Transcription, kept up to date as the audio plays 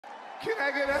Can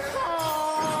I get a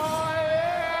oh,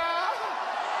 yeah?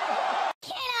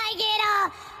 Can I get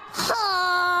a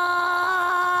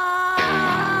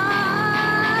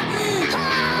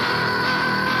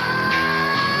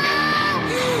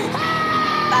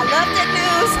I love good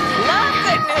news. Love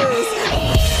good news.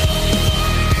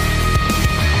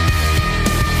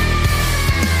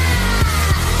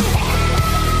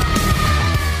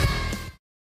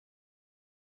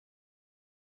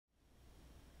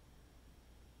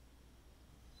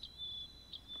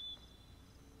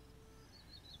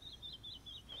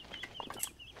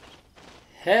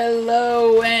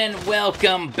 Hello and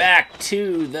welcome back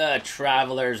to the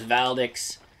Traveler's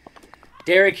Valdix.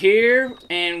 Derek here,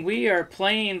 and we are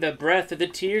playing the Breath of the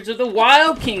Tears of the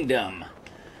Wild Kingdom.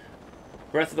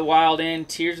 Breath of the Wild and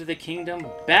Tears of the Kingdom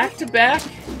back to back.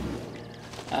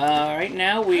 Right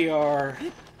now we are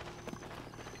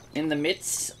in the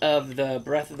midst of the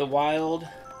Breath of the Wild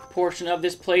portion of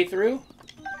this playthrough.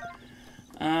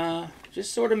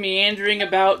 Just sort of meandering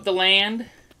about the land.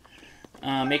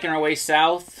 Making our way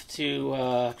south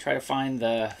to try to find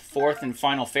the fourth and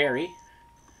final fairy.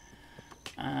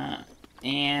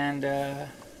 And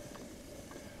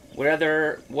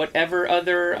whatever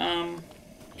other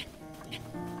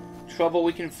trouble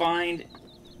we can find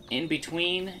in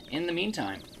between in the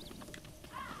meantime.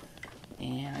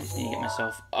 And I just need to get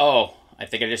myself... Oh, I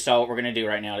think I just saw what we're going to do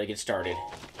right now to get started.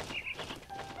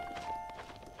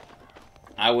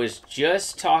 I was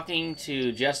just talking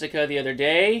to Jessica the other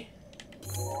day.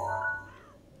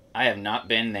 I have not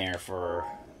been there for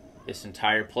this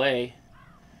entire play,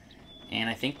 and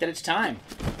I think that it's time,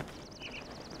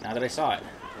 now that I saw it.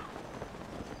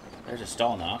 There's a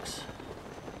stall Nox.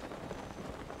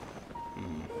 Well,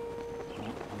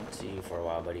 I won't see you for a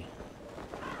while, buddy.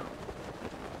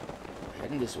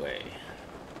 Heading this way.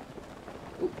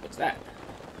 Ooh, what's that?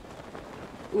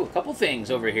 Ooh, a couple things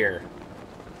over here.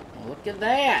 Well, look at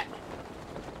that!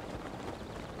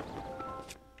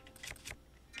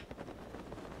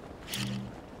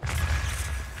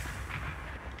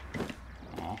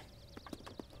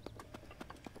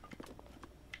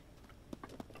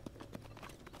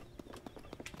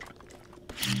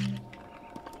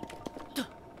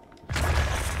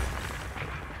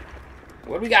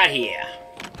 What do we got here?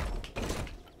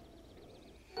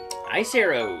 Ice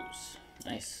arrows.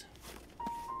 Nice.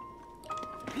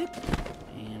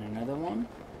 And another one.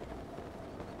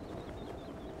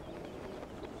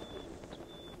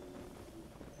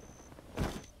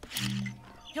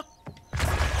 Yep.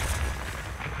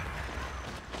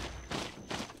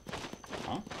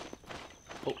 Huh?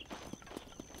 Oh.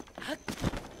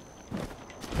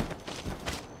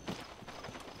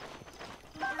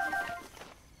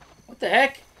 What the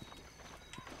heck?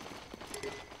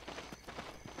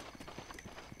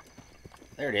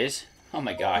 There it is. Oh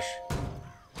my gosh.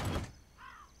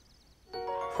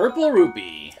 Purple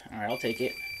rupee. Alright, I'll take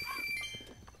it.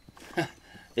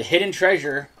 The hidden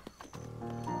treasure.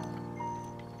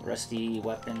 Rusty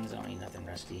weapons. I don't need nothing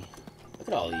rusty. Look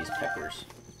at all these peppers.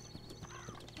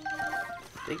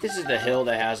 I think this is the hill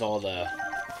that has all the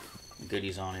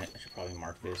goodies on it. I should probably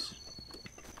mark this.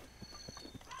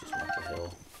 Just mark the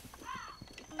hill.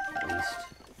 At least.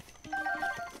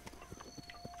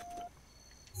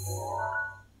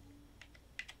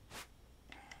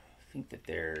 I think that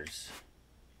there's...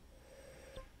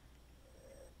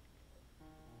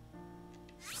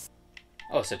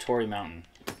 Oh, Satori Mountain.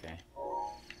 Okay.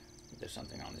 There's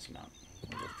something on this mountain.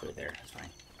 We'll just put it there. That's fine.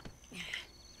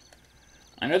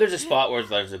 I know there's a spot where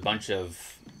there's a bunch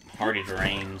of hardy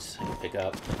terrains I can pick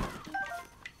up.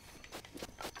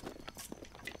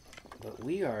 But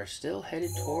we are still headed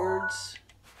towards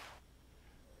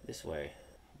this way.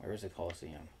 Where is the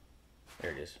coliseum?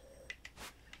 There it is.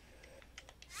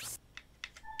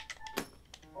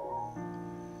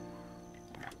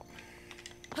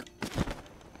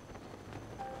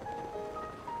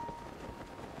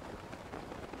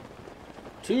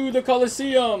 To the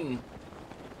coliseum!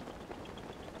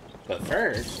 But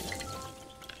first...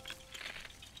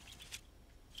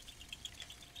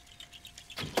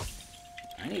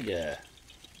 I need to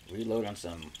reload on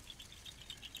some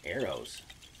arrows.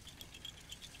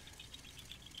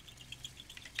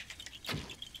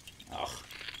 Ugh.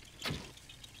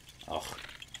 Ugh.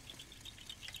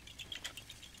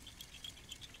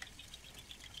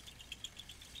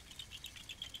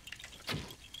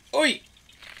 Oi!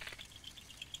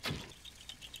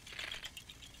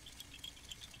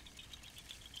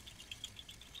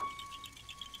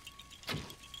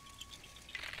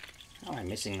 How am I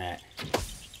missing that?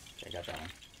 Okay, I got that one.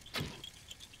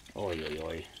 Oi, oi,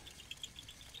 oi.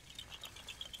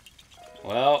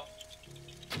 Well,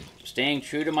 staying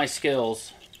true to my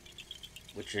skills.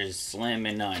 which is slim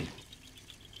and none.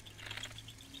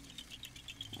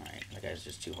 Alright, that guy's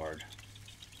just too hard.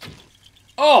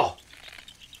 Oh!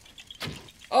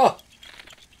 Oh!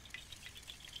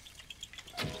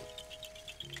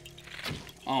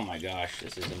 Oh my gosh,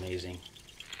 this is amazing.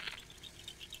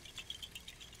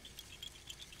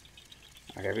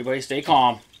 Alright, everybody stay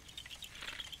calm.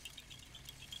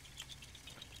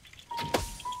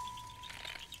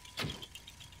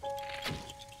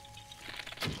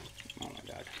 Oh my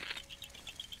god.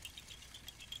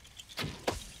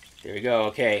 There we go,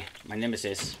 okay. My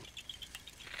nemesis.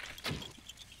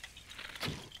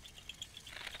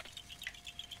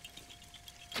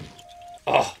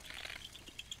 Oh!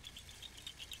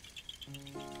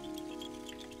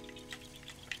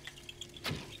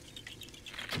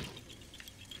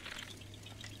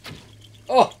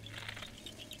 Oh!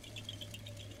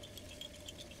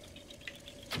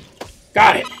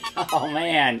 Got it! Oh,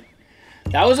 man.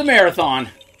 That was a marathon.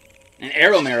 An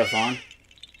arrow marathon.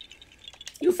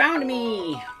 You found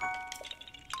me!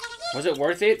 Was it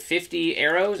worth it? 50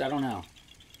 arrows? I don't know.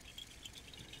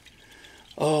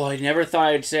 Oh, I never thought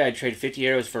I'd say I'd trade 50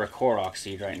 arrows for a Koroks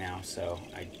seed right now, so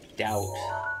I doubt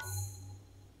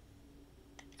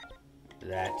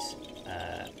that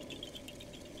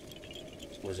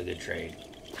was a good trade.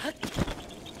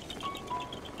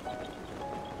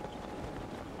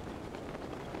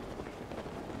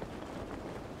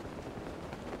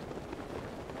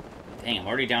 Dang, I'm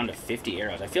already down to 50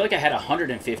 arrows. I feel like I had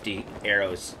 150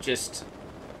 arrows just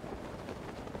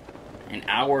an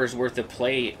hour's worth of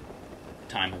play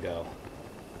time ago.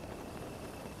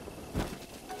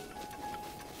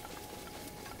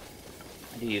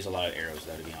 I do use a lot of arrows,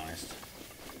 though, to be honest.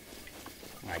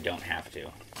 I don't have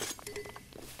to.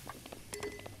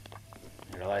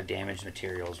 There are a lot of damaged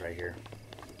materials right here.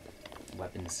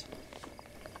 Weapons.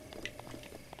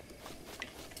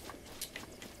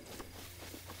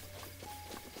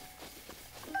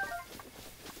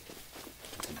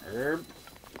 Some herb.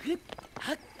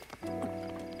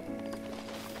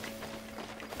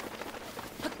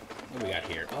 What do we got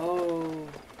here? Oh.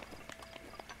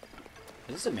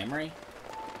 Is this a memory?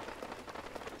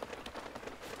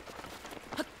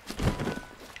 I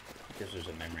guess there's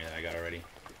a memory that I got already.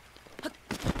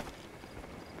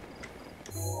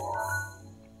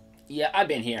 Yeah, I've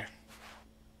been here.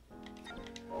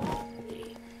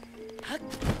 Okay.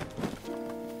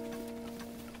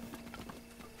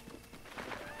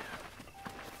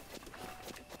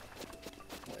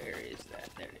 Where is that?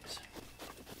 There it is.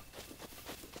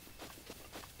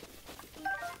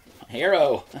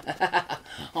 Arrow!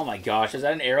 Oh my gosh, is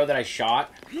that an arrow that I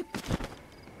shot? Is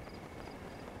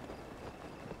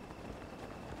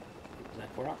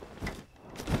that Korok?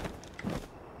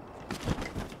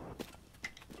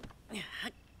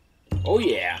 Oh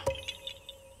yeah!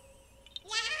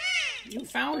 You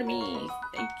found me!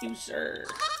 Thank you, sir.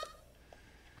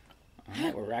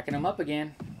 Alright, we're racking them up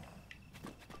again.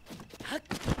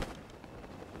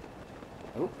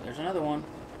 Oh, there's another one.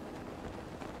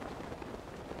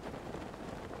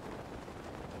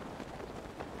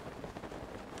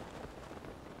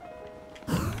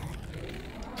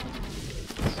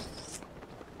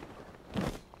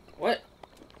 What?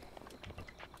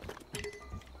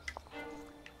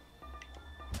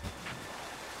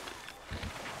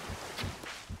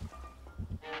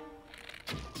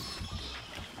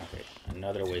 Okay,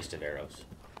 another waste of arrows.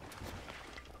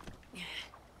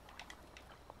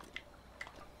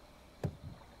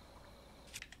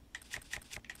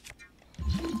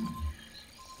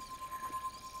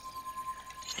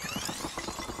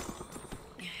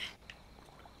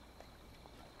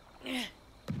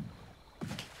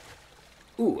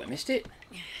 Ooh, I missed it.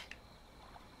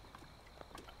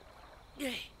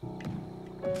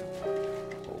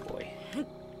 Oh boy.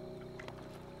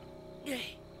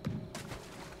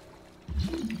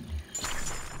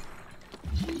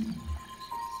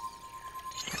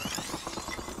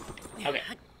 Okay.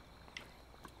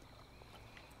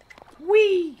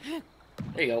 Whee!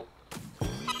 There you go.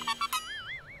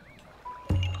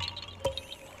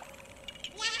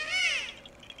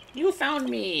 You found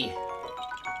me!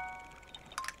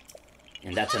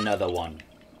 And that's another one.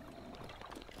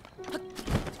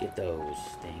 Let's get those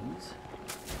things.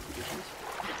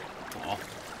 Aw.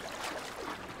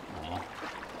 Aw.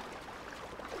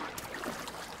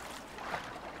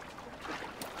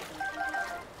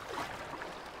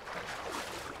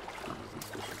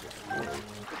 These fishes are floating.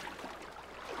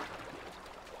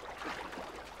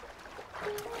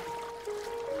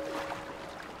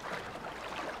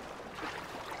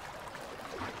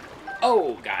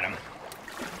 Oh, got him.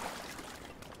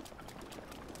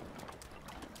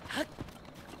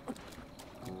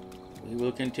 We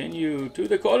will continue to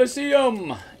the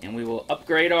coliseum, and we will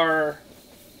upgrade our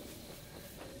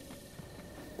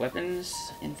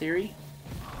weapons, in theory.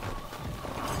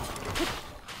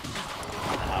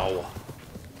 Ow.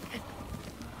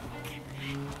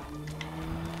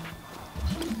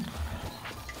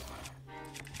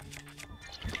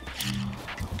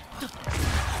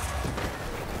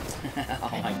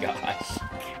 Oh my gosh.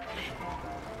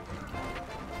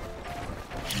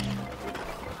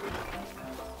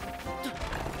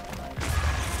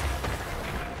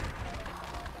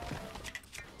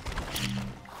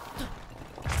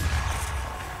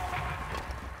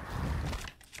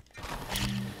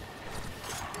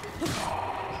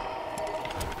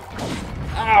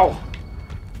 Ow!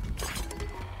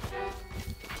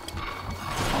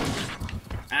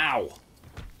 Ow!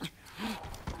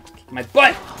 My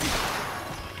butt!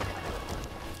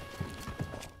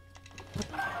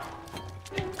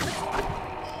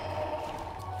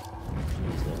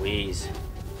 Jeez Louise.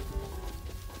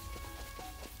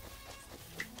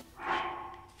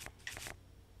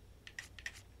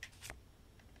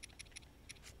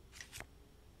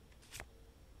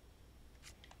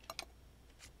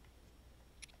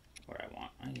 Where I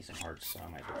want. I need some hearts, so I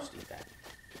might just eat that.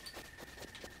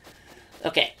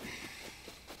 Okay.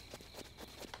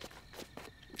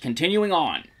 Continuing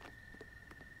on.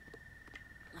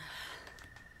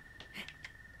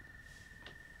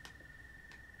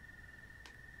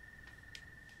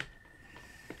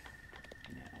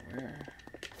 Now, where?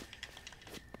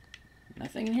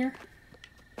 Nothing in here?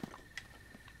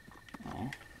 Oh.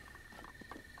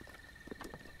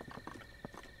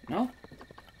 No?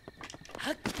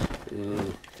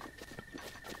 Ooh.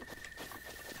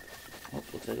 Oh,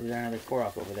 looks like we got another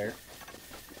Korok over there.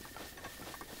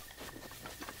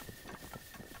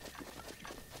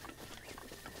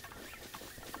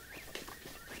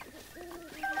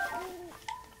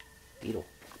 Beetle.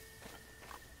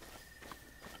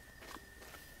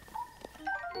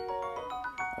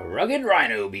 A rugged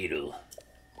rhino beetle.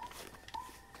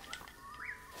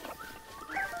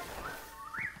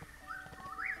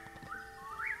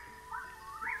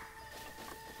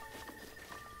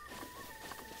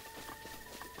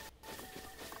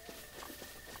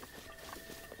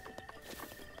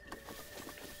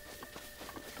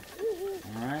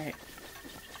 Alright.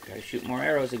 Gotta shoot more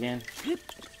arrows again.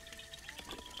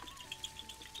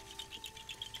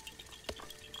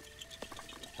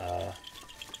 Oh.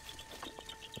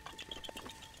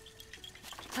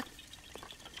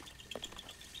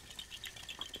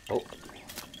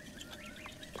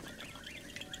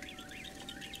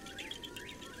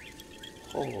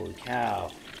 Holy cow.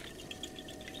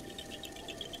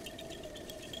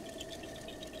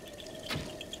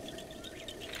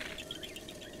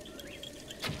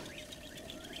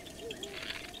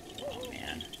 Oh,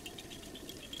 man.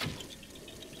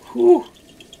 Whew.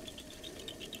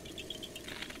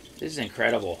 This is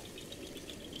incredible.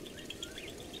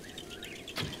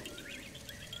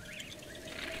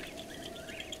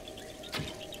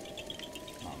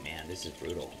 Oh man, this is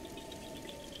brutal.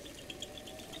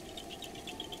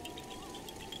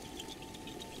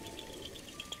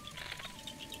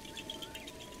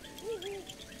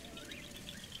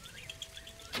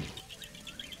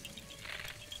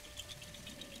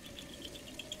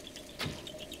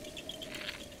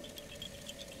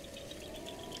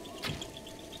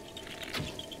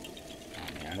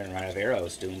 I'm gonna run out of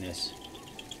arrows doing this.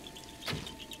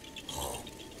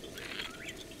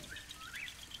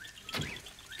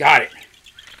 Got it.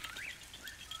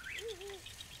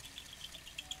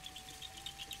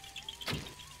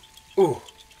 Ooh.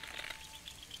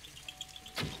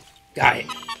 Got it.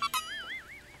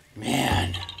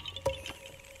 Man.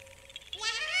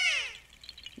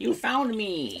 You found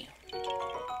me.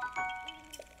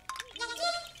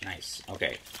 Nice.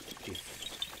 Okay.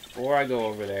 Before I go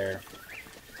over there,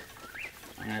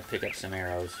 I'm gonna pick up some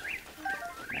arrows.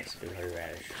 Nice big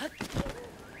horseradish.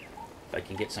 If I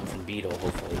can get some from Beetle,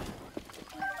 hopefully.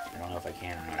 I don't know if I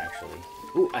can or not, actually.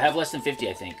 Ooh, I have less than 50,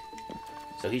 I think.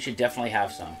 So he should definitely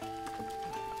have some.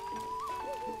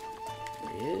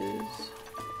 There he is.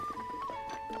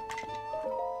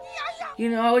 You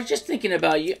know, I was just thinking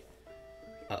about you.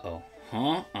 Uh-oh.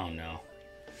 Huh? Oh, no.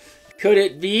 Could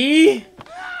it be?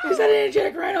 Is that an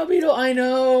energetic rhino beetle? I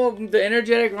know. The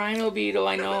energetic rhino beetle.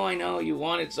 I know. You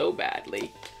want it so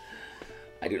badly.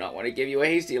 I do not want to give you a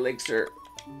hasty elixir.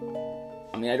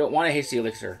 I mean, I don't want a hasty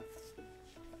elixir.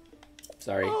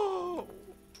 Sorry.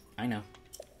 I know.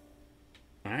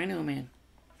 I know, man.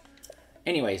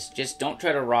 Anyways, just don't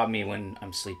try to rob me when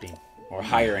I'm sleeping. Or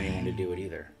hire anyone to do it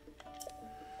either.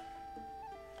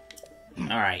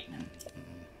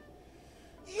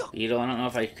 Beetle, I don't know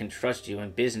if I can trust you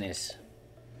in business.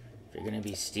 If you're gonna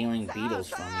be stealing beetles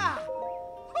from me.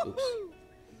 Oops.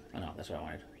 Oh no, that's what I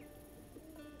wanted.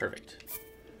 Perfect.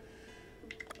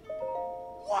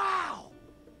 Wow!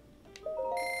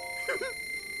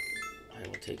 I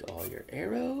will take all your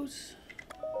arrows.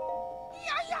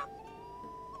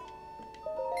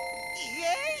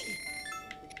 Yay!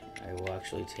 I will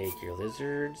actually take your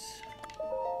lizards.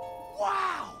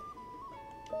 Wow!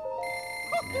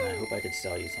 And I hope I could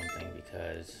sell you something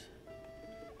because...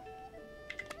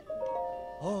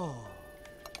 Oh.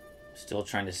 Still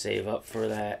trying to save up for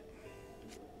that.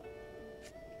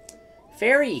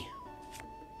 Fairy!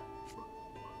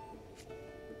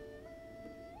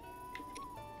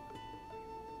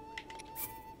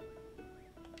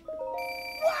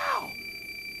 Wow!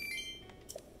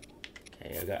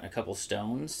 Okay, I've gotten a couple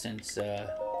stones since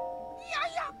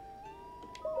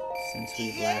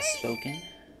we've last spoken.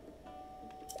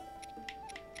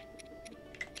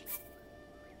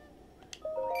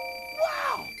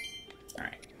 Wow!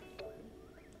 Alright.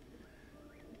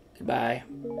 Goodbye.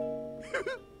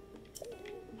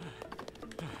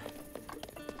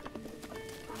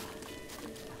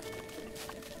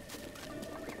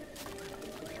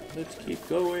 Let's keep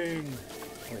going.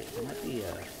 Wait, there might be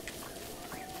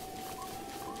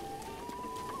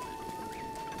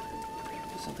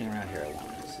something around here I want.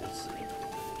 Let's see.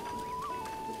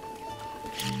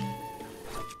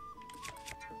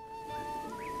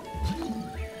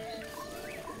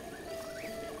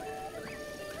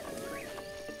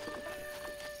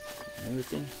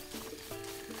 Everything.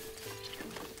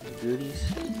 Goodies.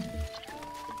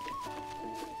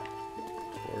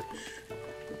 Torch.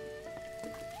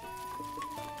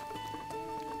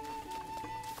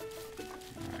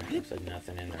 Alright, looks like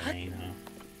nothing in the rain, huh?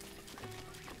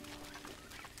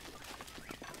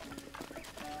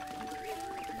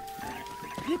 Alright.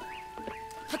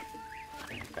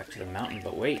 Back to the mountain,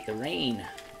 but wait, the rain! I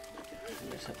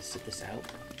just have to sit this out.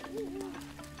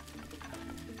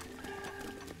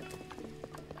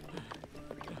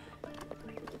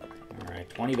 Alright,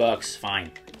 20 bucks,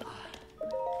 fine.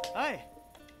 Hey.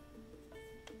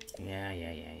 Yeah.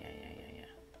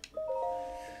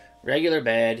 Regular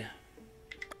bed.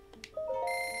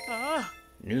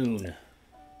 Noon.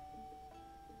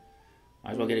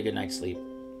 Might as well get a good night's sleep.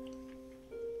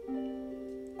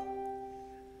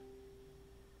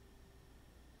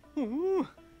 I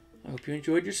hope you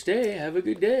enjoyed your stay. Have a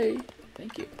good day.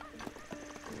 Thank you.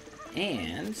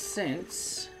 And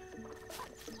since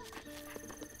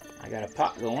I got a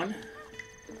pot going. I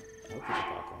hope there's a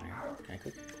pot going here. Can I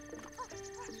cook?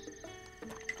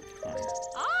 Come on here.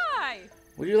 Hi!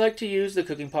 Would you like to use the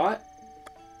cooking pot?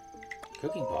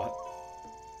 Cooking pot?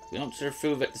 We don't serve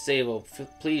food at the table.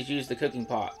 Please use the cooking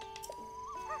pot.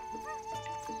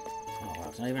 Oh, wow,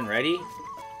 it's not even ready?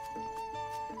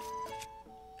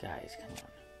 Guys, come on.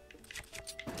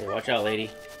 Hey, watch out, lady.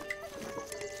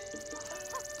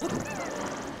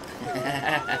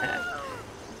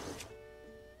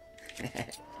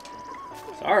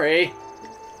 Sorry.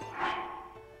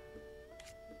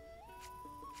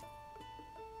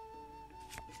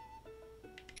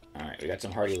 Alright, we got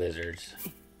some hardy lizards.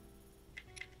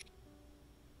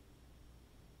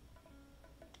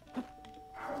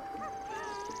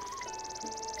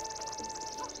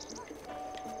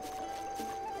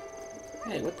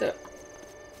 Hey, what the...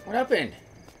 What happened?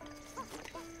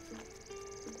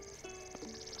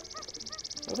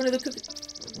 Open to the cookie...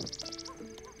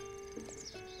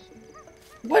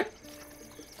 What?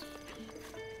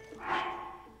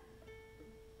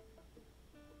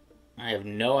 I have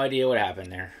no idea what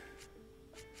happened there.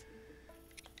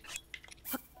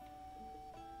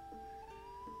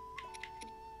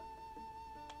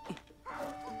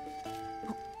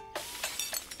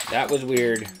 That was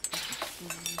weird.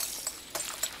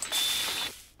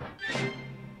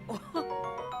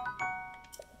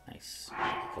 Nice. A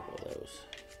couple of those.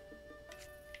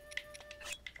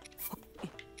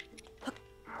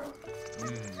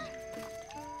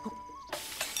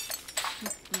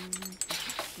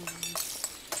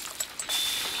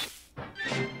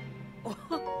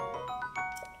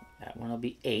 That one will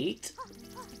be 8.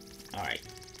 All right.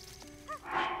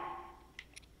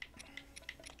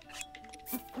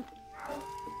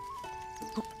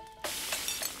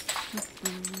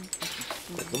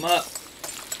 Pick them up.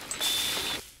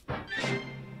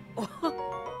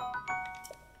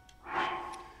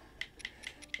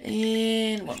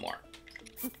 And one more.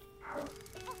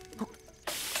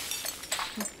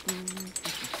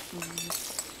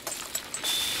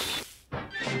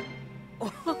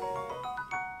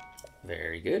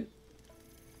 Very good.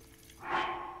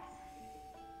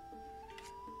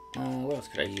 What else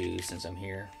could I use since I'm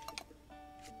here?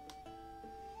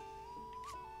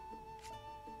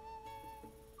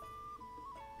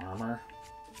 armor.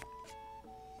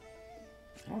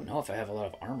 I don't know if I have a lot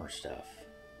of armor stuff.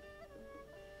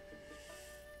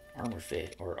 Armor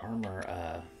fit or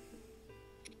armor,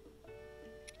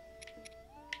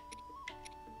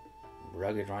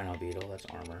 rugged rhino beetle, that's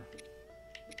armor.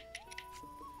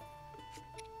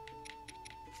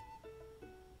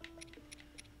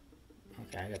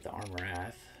 Okay, I got the armor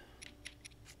wrath.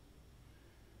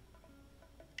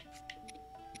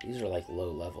 These are like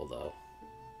low level though.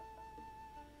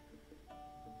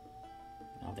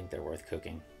 I don't think they're worth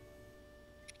cooking.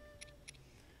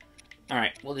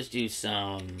 Alright, we'll just do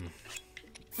some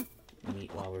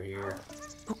meat while we're here.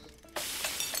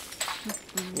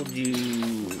 We'll do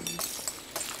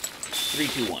 3,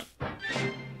 2, 1.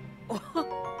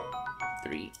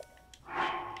 3.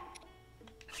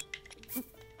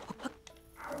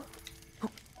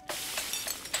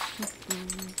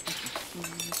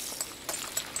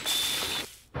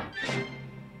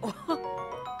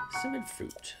 Simmered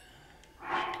fruit.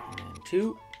 And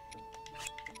 2.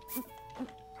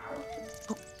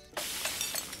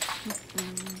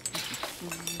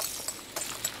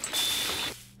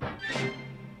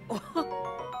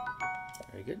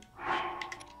 Very good.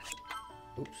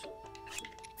 Oops.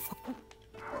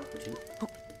 2.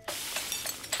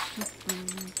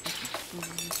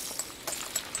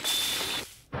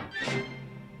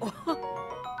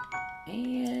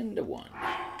 And a 1.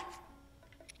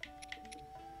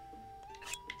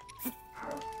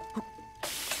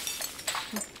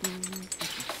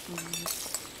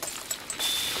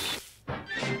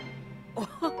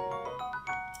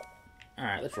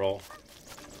 Alright, let's roll.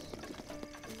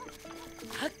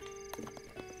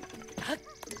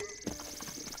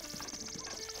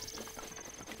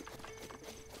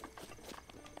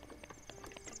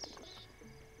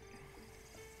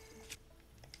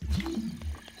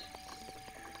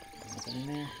 Nothing in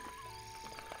there.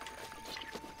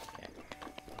 Okay.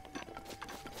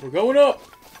 We're going up!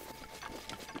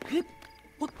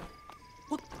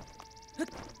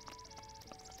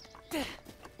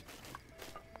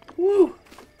 Woo!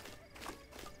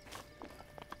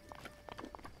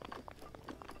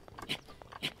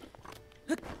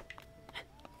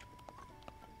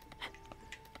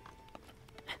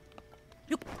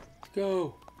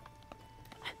 Go!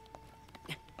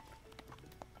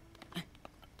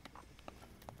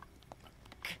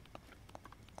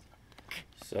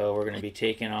 So we're going to be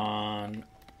taking on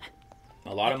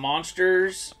a lot of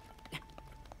monsters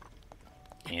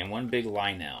and one big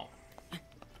Lionel.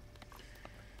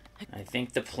 I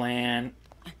think the plan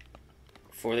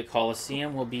for the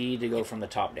coliseum will be to go from the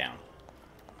top down.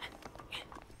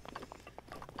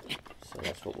 So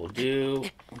that's what we'll do.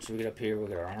 Once we get up here, we'll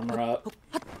get our armor up.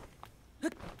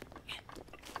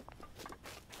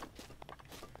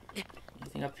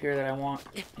 Anything up here that I want?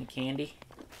 Any candy?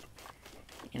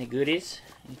 Any goodies?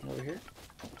 Anything over here?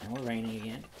 And we're raining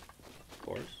again. Of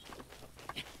course.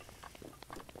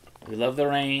 We love the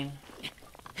rain.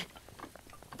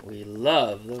 We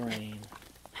love the rain.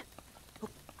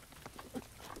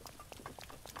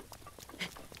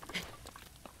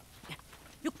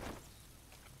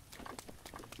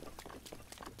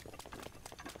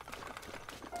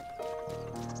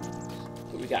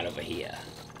 What we got over here?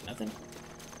 Nothing?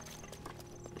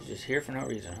 It's just here for no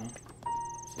reason, huh?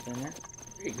 Something in there?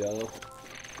 There you go.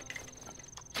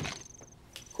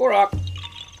 Korok!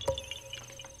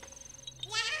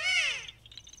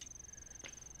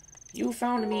 You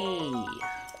found me!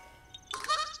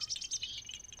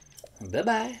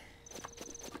 Bye-bye.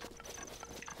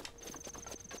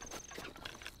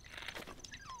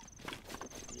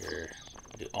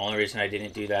 The only reason I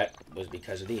didn't do that was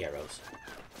because of the arrows.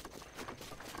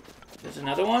 There's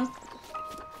another one?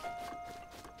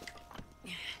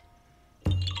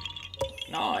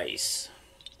 Nice.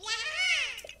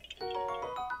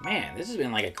 Man, this has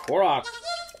been like a Korok.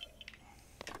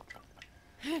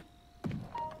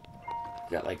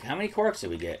 Got like, how many Koroks did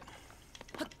we get?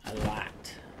 A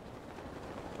lot.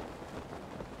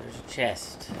 There's a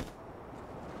chest.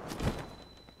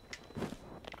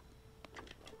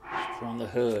 Put on the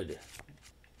hood.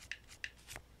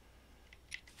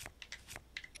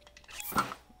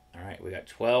 Alright, we got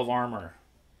 12 armor.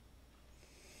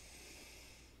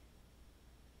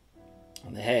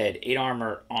 On the head, 8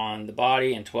 armor on the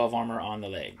body, and 12 armor on the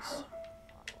legs.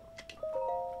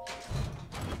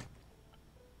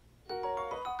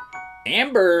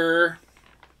 Amber!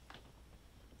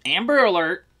 Amber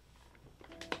alert!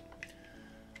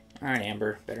 Alright,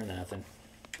 Amber. Better than nothing.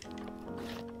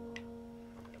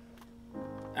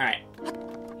 Alright.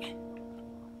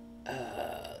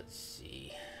 Let's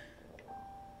see.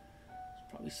 There's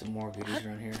probably some more goodies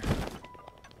around here.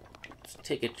 Let's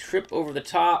take a trip over the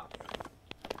top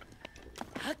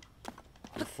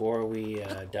before we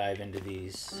dive into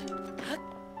these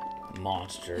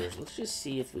monsters. Let's just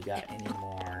see if we got any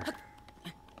more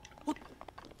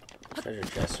treasure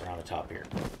chests around the top here.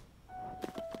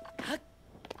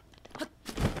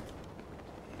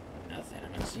 Nothing.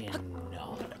 I'm not seeing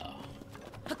nada.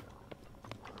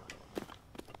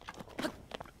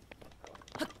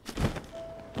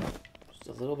 Just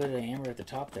a little bit of amber at the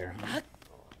top there, huh?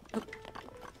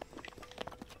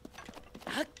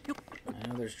 I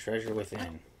know there's treasure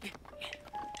within. In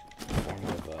the form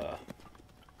of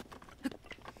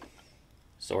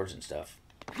swords and stuff.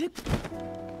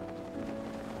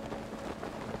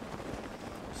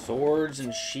 Swords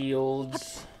and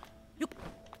shields.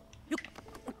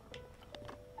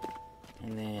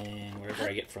 And then wherever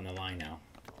I get from the line now.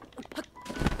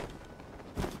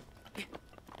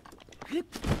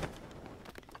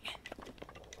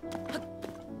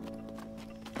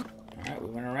 Alright, we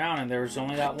went around and there was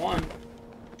only that one.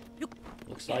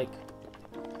 Looks like.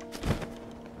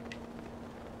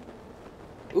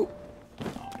 Ooh.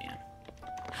 Oh, man.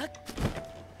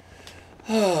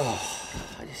 Oh,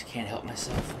 I just can't help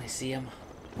myself when I see him.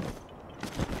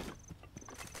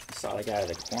 I saw the guy out of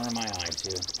the corner of my eye,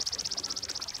 too.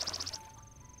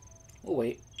 Oh,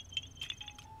 wait.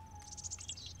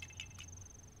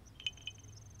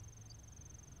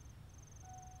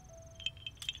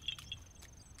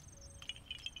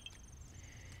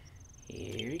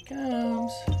 Here he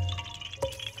comes.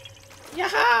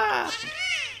 Yaha!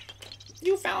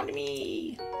 You found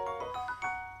me!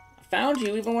 I found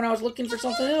you even when I was looking for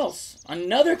something else.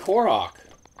 Another Korok.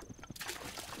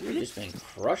 We've just been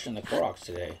crushing the Koroks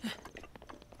today.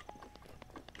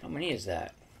 How many is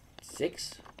that?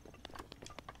 6?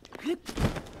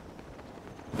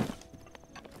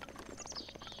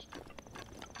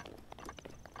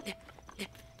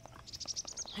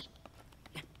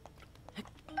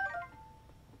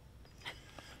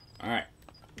 Alright.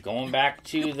 Going back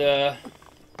to the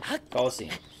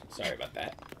coliseum. Sorry about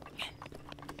that.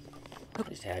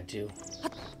 Just had to.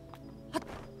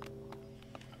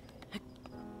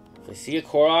 If I see a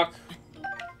Korok,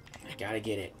 I gotta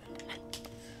get it.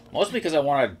 Mostly because I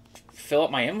want to fill up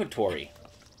my inventory.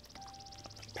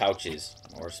 Pouches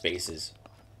or spaces.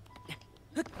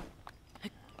 I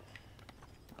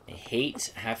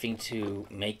hate having to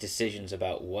make decisions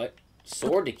about what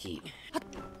sword to keep.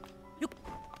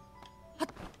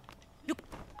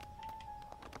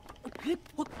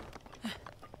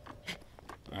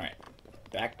 Alright,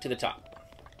 back to the top.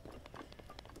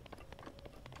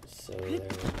 So there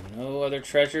were no other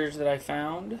treasures that I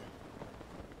found.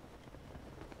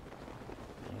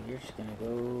 And you're just gonna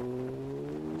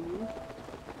go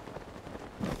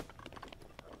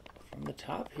from the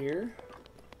top here.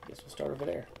 Guess we'll start over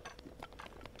there.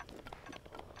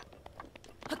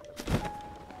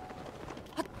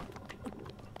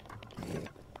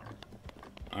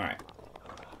 Alright.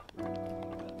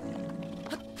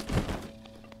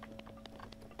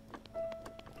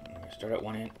 Start at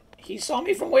one end. He saw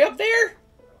me from way up there?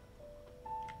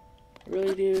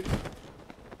 Really, dude?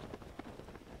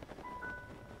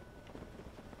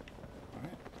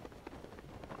 Alright.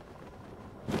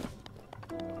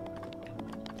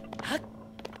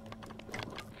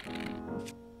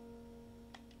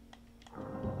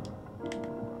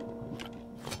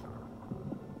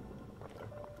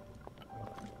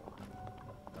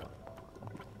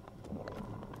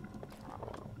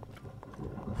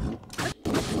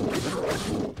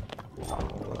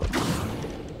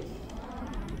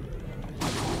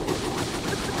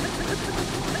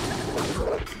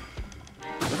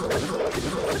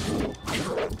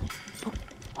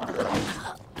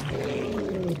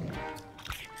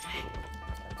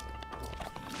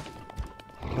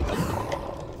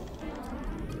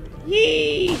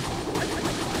 Yee!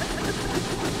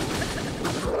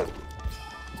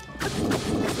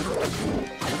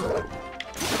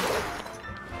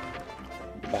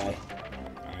 Bye.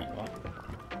 Alright, well.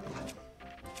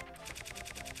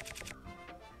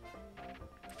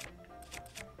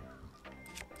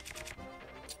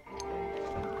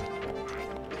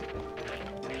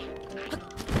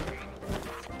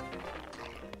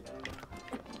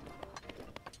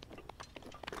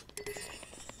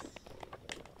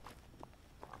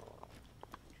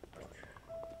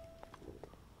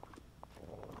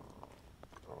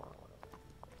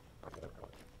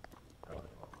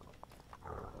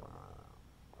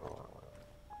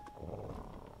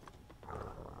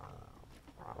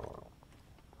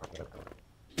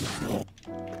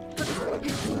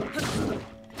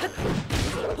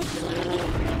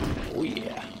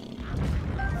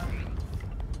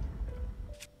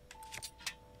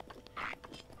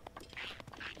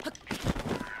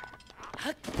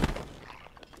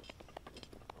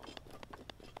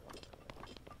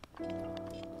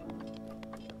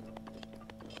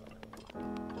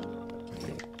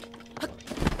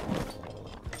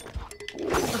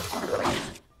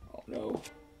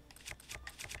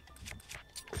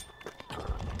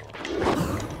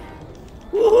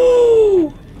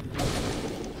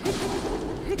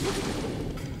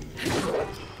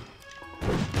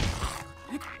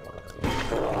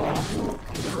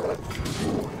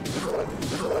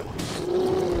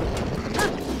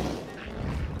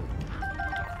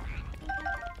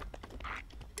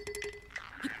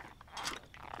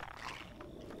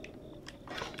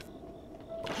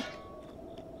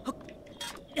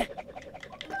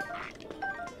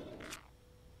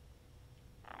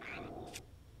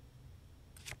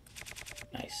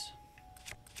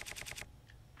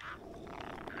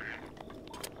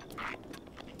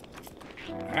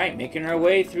 Alright, making our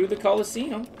way through the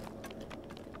coliseum.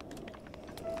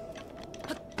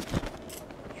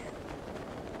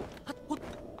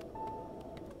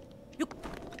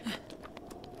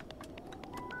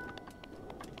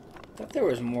 Thought there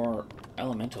was more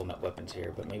elemental weapons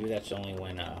here, but maybe that's only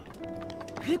when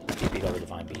you beat all the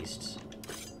divine beasts.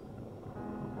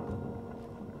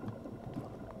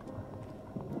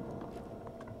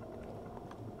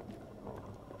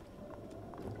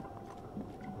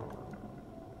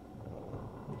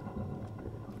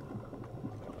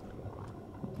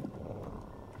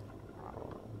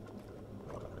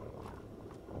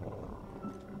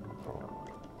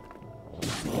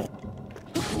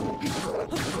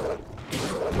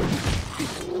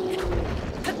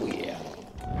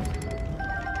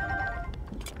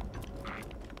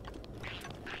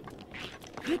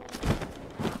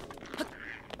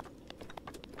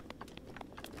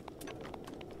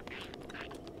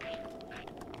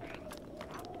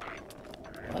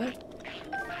 What?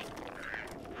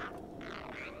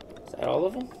 Is that all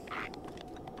of them?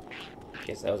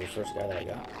 Guess that was the first guy that I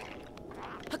got.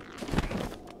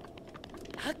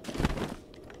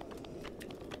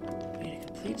 Made a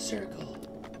complete circle.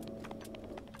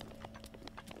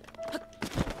 Alright,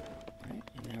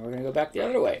 and now we're gonna go back the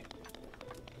other way.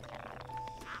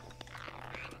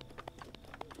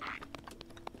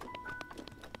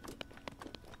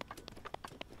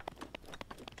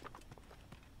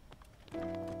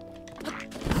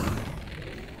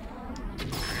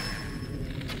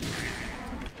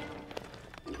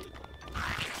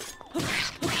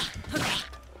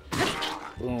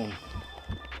 Boom.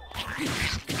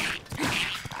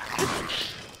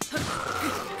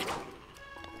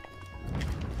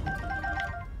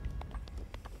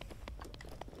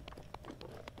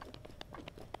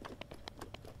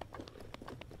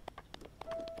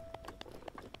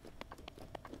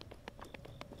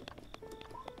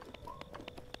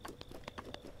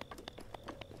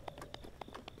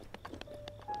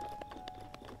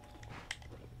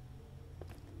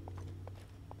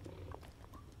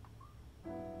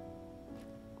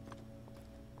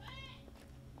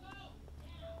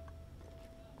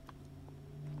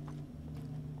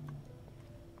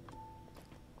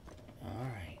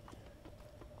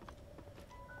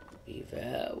 Be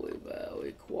very,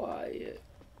 very quiet.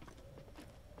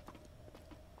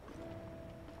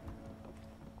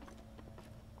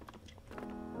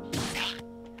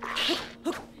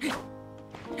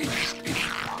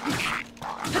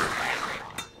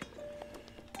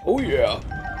 Oh yeah.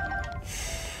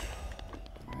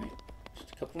 Alright,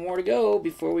 just a couple more to go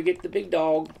before we get the big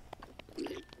dog.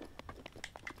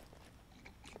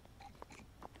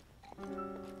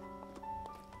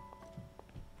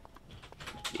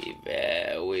 Be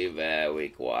very, very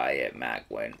quiet,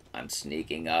 Macwin. I'm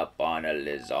sneaking up on a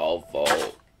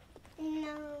Lizolfo.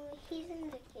 No, he's in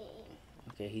the game.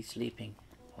 Okay, he's sleeping.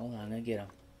 Hold on, I'm gonna get him.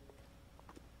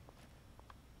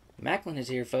 Macklin is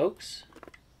here, folks.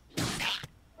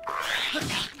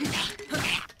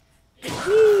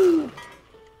 Woo!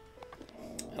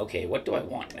 Okay, what do I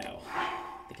want now?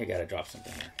 I think I gotta drop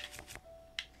something here.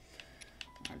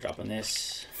 I'm dropping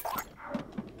this.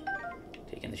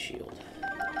 Taking the shield.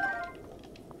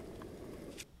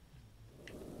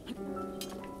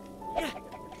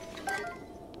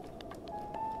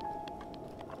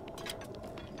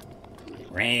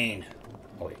 Rain.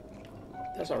 Oh wait,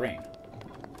 that's not rain.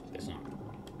 It's not.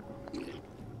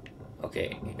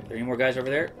 Okay, are there any more guys over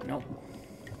there? Nope.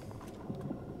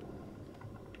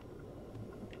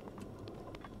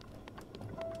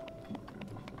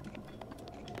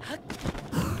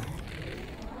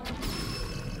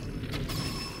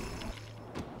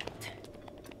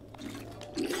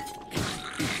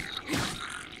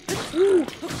 Woo.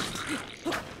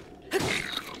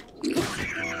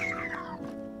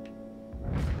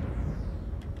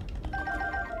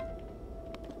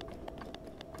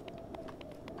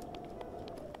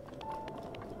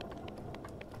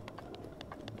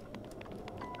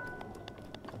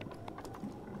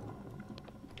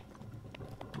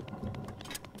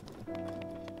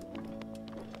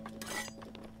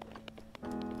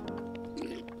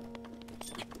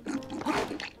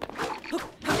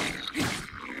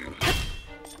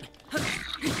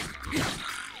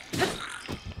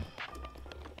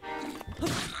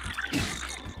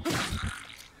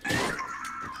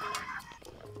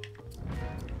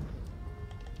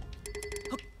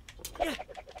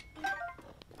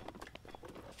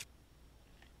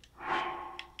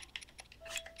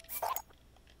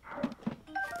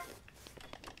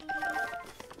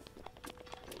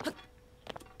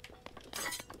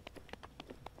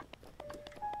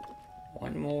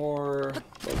 One more.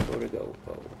 Go to go.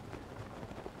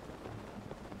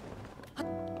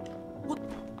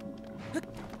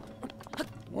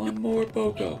 One more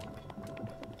Boko.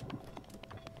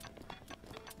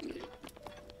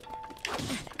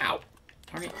 Ow.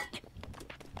 Darn it.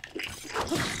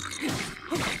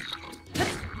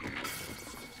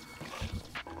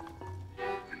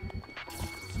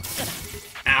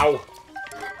 Ow.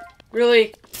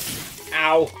 Really?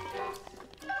 Ow.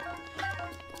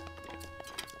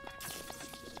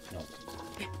 No.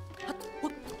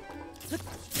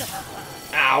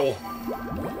 Ow.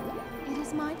 It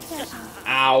is my pleasure.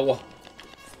 Ow.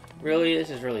 Really? This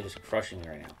is really just crushing me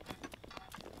right now.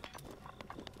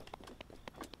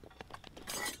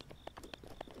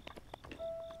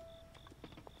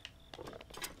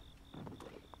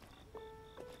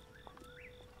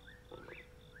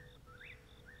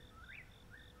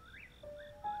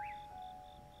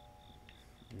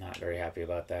 Not very happy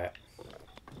about that.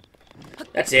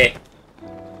 That's it.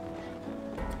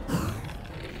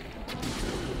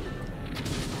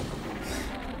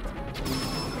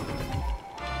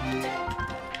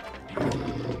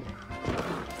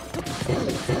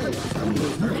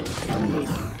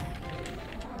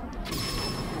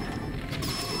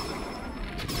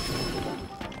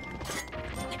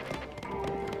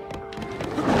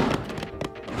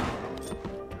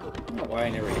 I don't know why I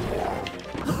never hit that.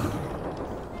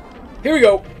 Here we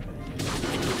go.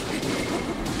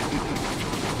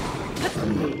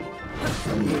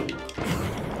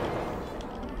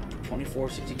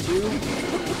 $24.62.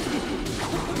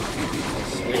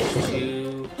 Switch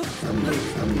to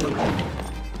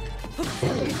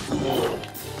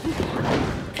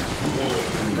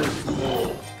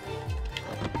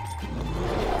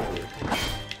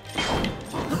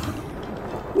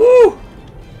woo!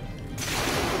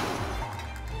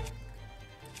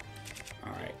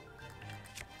 All right.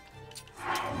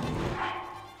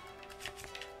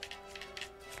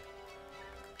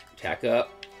 Tack up.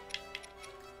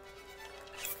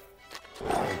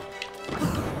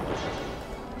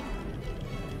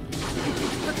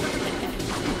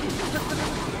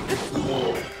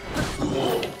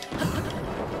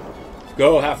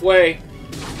 Go halfway.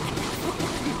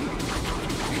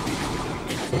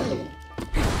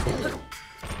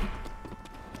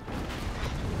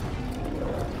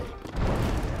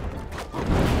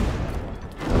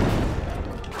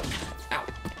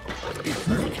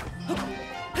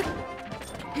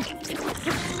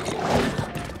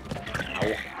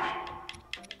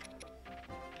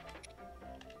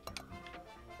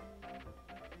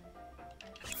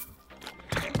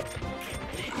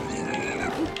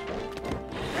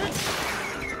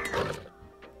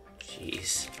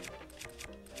 Jeez.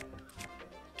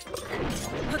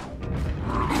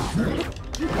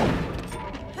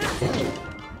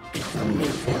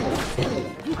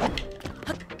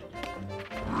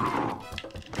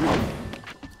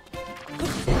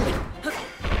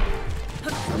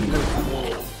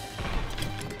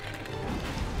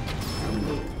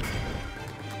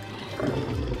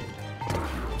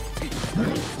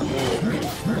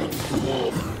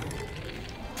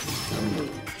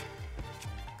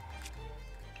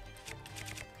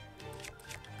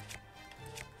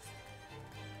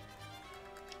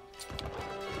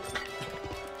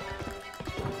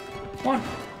 Come on.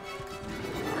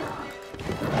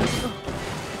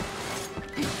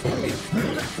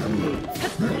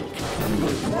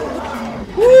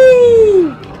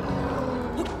 Woo!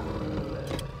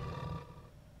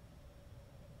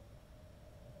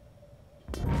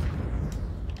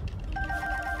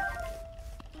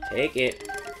 Take it.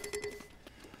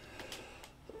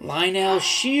 Hylian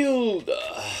Shield.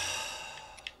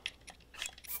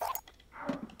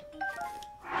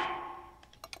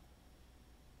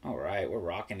 Alright, we're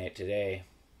rocking it today.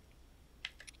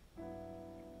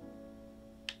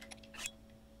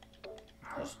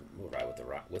 Let's move right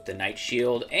with the Knight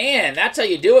Shield. And that's how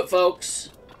you do it, folks.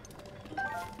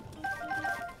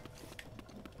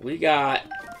 We got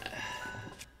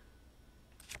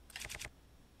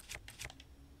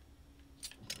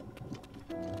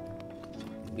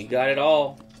it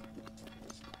all.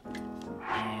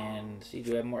 And see,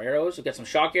 do we have more arrows? We got some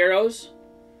shock arrows.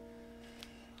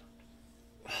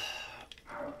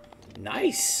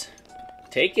 Nice.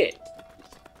 Take it.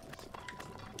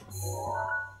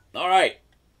 All right.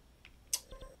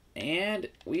 And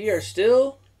we are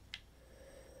still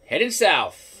heading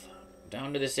south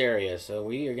down to this area. So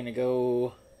we are going to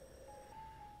go...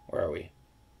 Where are we?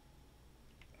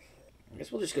 I guess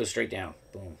we'll just go straight down.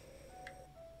 Boom.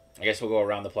 I guess we'll go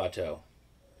around the plateau.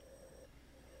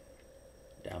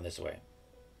 Down this way.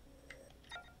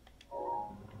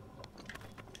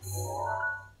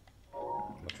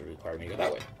 Which would require me to go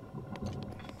that way.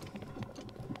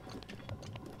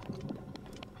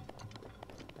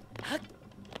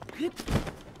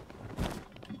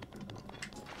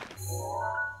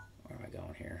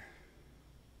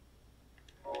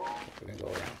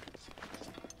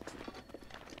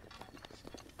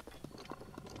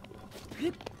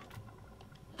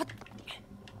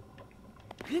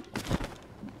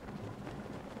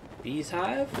 Bees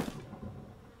hive?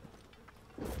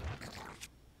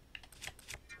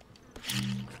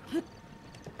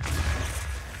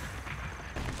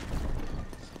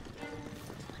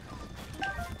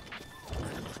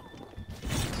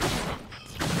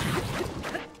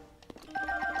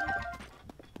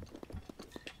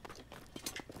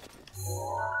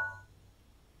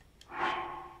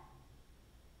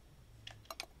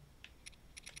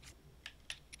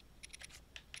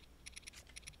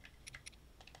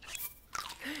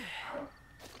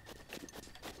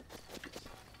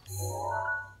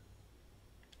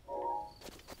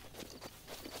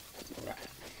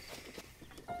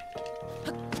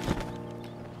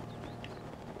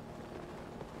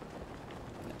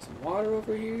 Water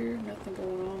over here, nothing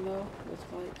going on though, looks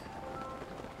like.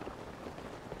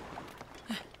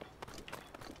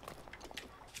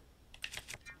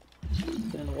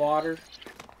 In the water.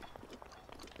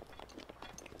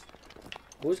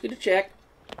 Always good to check.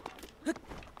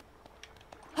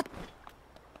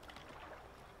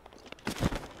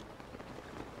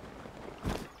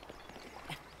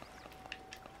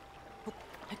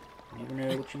 Never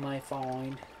know what you might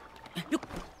find.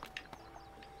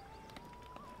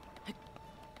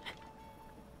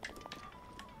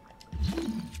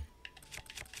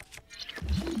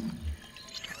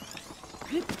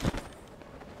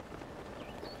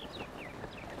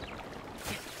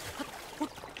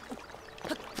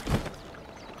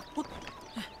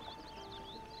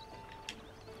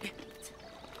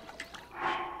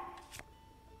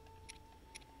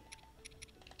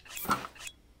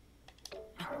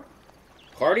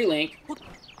 Party Link.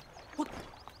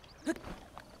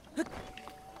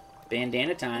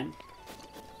 Bandana time.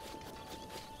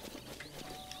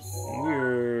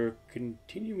 We're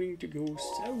continuing to go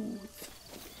south.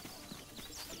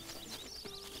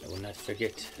 I will not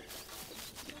forget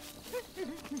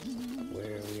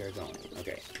where we are going.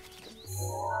 Okay.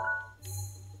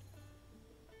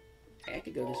 I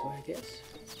could go this way, I guess.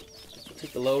 We'll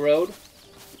take the low road.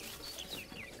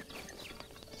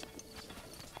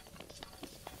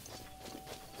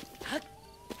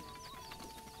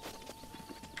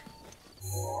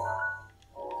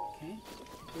 Okay,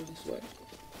 go this way.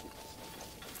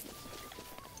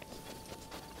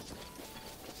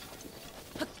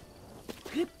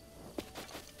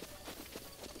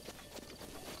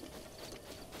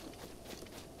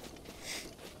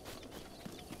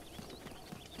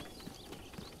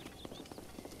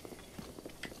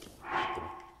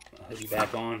 Hoodie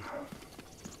back on.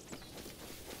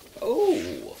 Oh,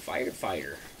 a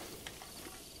firefighter.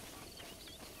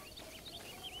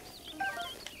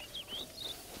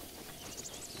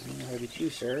 How did you,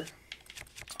 sir?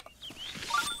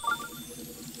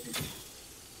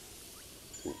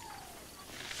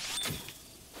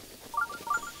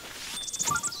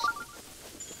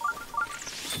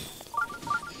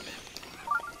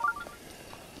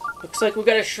 Looks like we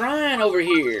got a shrine over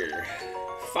here.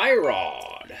 Fire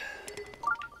rod.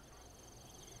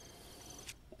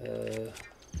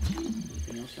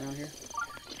 Anything else around here?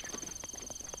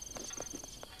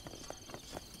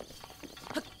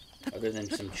 Other than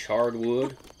some charred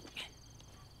wood.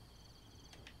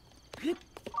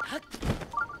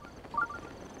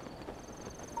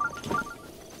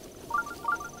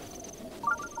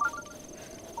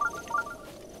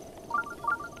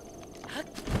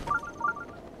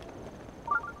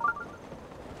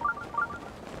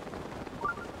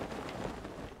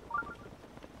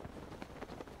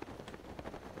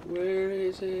 Where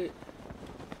is it?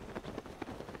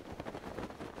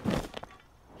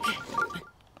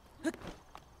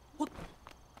 Up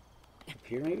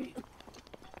here, maybe?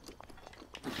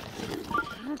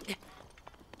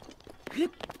 Oh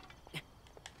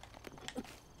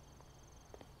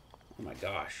my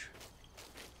gosh.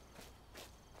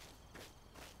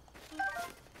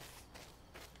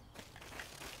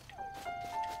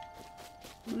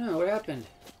 Oh no, what happened?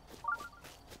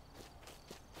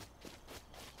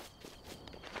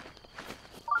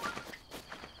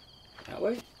 That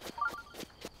way?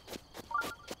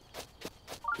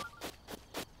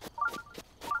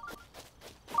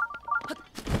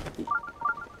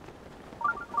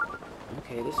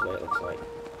 Okay, this way it looks like.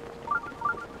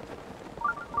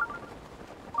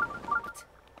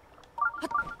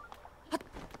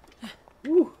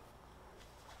 Woo!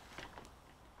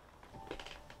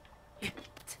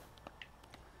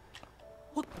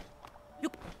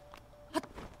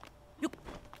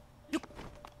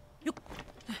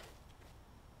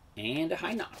 And a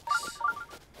high Nox.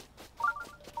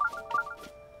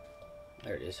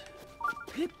 There it is.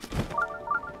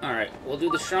 Alright, we'll do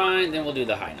the shrine, then we'll do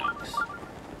the Hynox.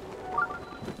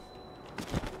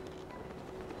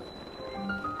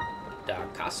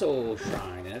 Castle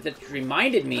Shrine. And that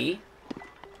reminded me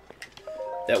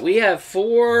that we have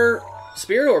 4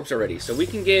 spirit orbs already, so we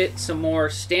can get some more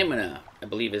stamina, I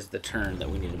believe is the turn that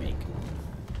we need to make.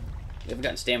 We haven't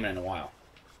gotten stamina in a while.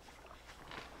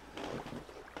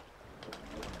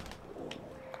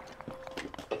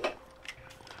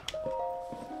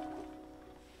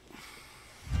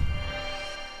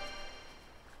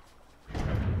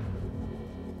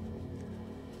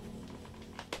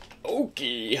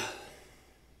 Okie.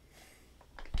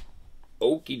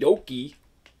 Okie dokie.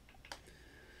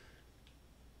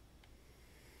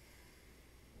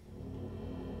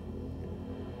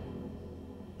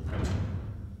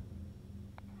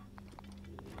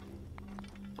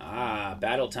 Ah,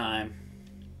 battle time.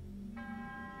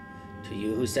 To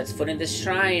you who sets foot in this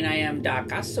shrine, I am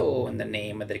Dakaso. In the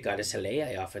name of the goddess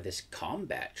Hylian, I offer this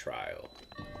combat trial.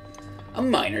 A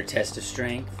minor test of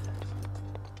strength.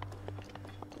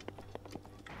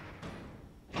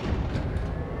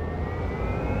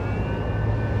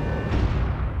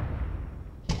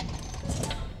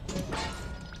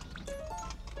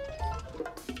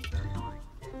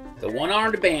 The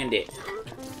one-armed bandit.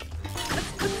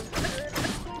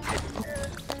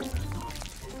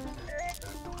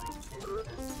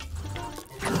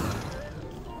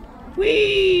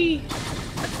 Whee!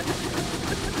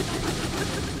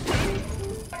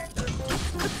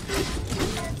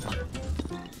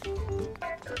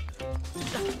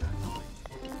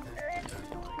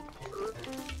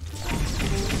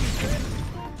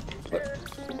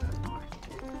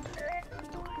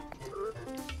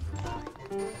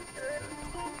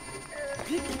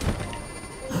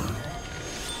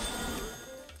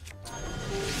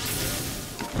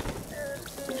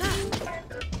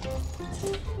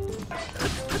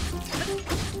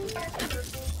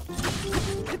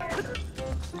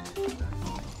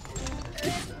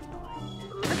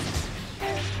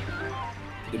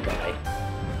 Goodbye.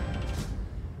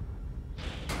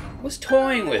 I was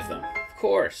toying with them, of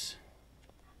course.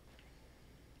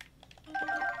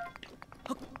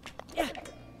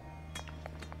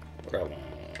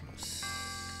 Problems.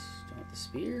 Do I want the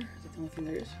spear? Is that the only thing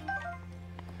there is?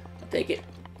 I'll take it.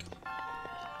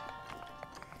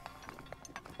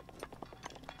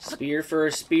 Spear for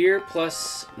a spear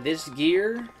plus this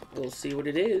gear. We'll see what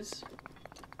it is.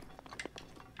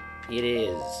 It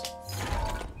is.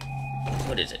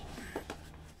 What is it?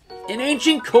 An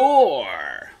ancient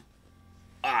core!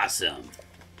 Awesome.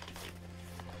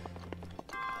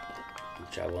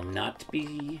 Which I will not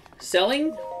be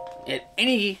selling at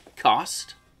any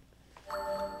cost.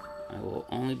 I will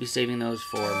only be saving those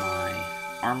for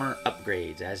my armor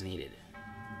upgrades as needed.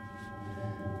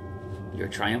 Your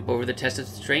triumph over the test of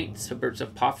strength subverts a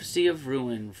prophecy of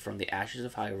ruin. From the ashes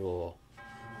of Hyrule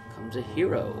comes a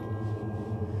hero.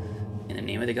 In the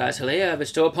name of the goddess Hylian, I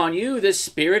bestow upon you this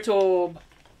spirit orb.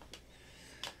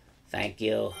 Thank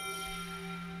you.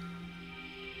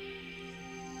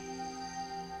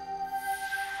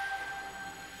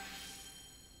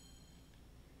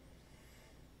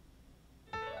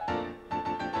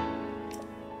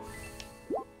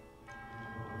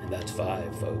 And that's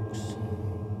 5, folks.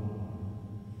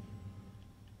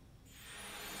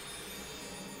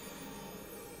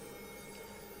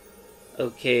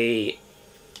 Okay.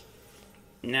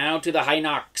 Now to the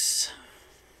Hynox.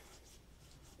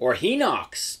 Or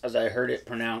Hinox, as I heard it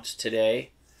pronounced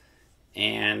today.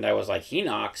 And I was like,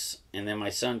 Hinox? And then my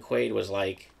son Quaid was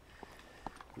like,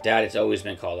 Dad, it's always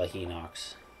been called a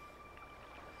Hinox.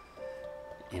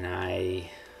 And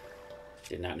I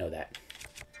did not know that.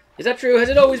 Is that true? Has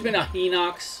it always been a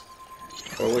Hinox?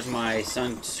 Or was my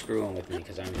son screwing with me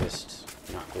because I'm just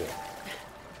not cool?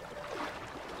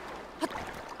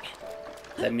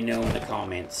 Let me know in the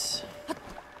comments.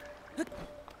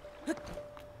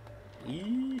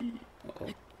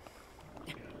 Uh-oh.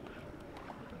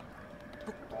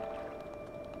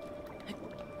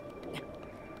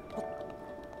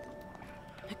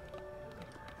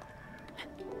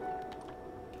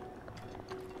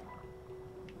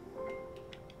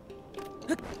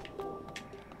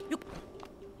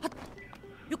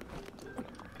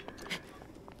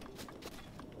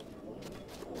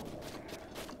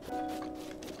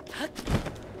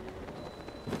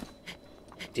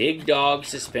 Dig Dog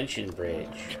Suspension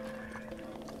Bridge.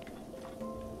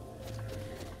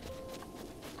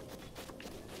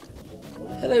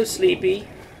 Hello, Sleepy.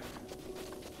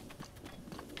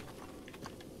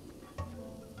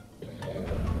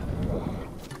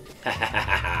 Ha ha ha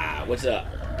ha! What's up?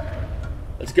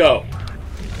 Let's go.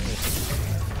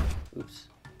 Oops.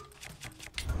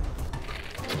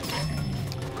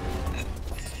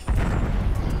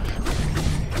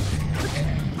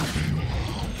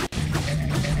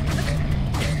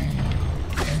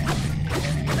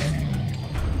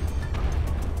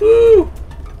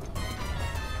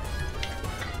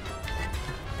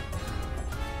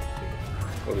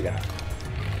 What we got?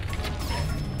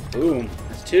 Boom.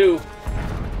 That's 2.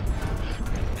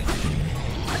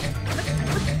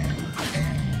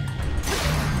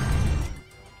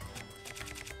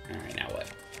 Alright, now what?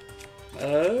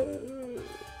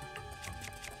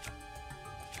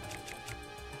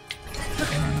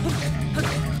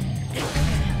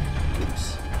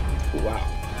 Oops. Ooh, wow.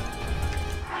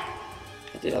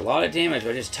 That did a lot of damage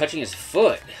by just touching his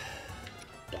foot.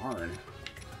 Darn.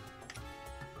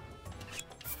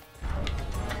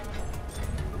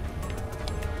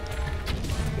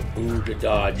 Ooh, good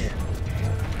dodge.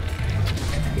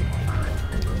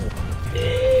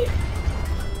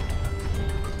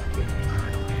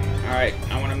 Alright,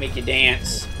 I want to make you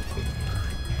dance.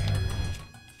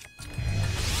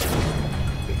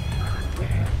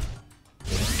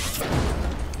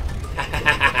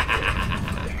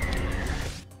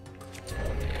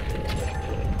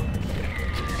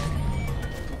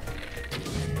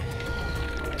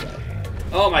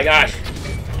 Oh my gosh.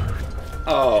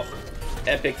 Oh,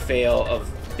 epic fail of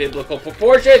biblical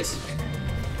proportions.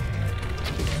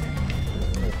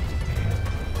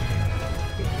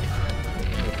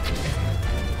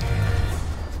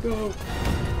 Let's go.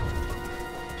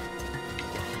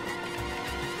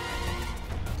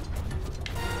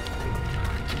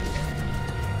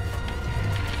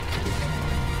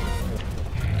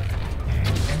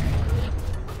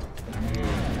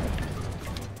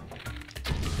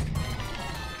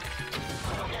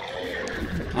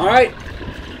 Alright.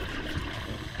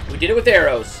 We did it with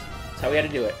arrows. That's how we had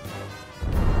to do it.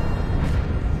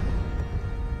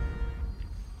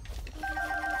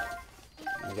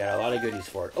 We got a lot of goodies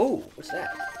for it. Oh, what's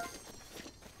that?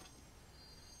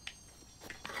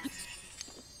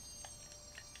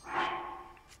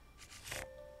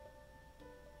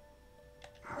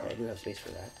 Okay, I do have space for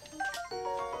that.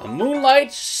 A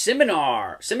moonlight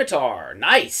scimitar.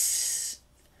 Nice!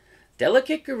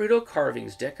 Delicate Gerudo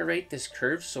carvings decorate this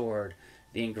curved sword.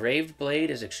 The engraved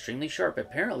blade is extremely sharp.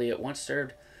 Apparently, it once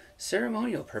served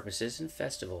ceremonial purposes in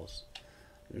festivals.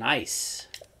 Nice.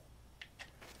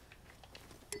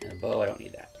 And a bow, I don't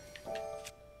need that.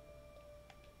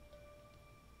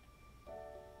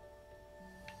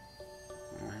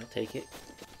 Alright, I'll take it.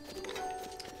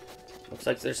 Looks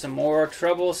like there's some more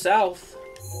trouble south.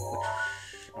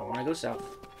 Which, I want to go south.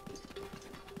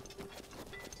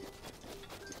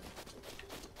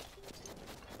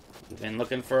 We've been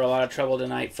looking for a lot of trouble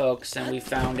tonight, folks, and we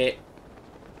found it.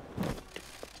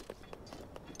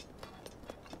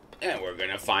 And we're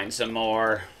gonna find some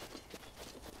more.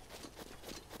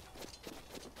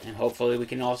 And hopefully we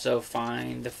can also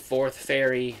find the 4th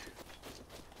fairy.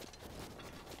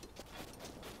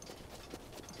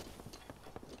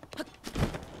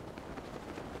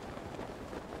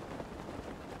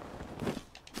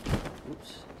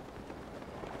 Oops.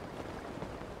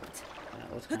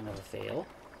 That was kind of a fail.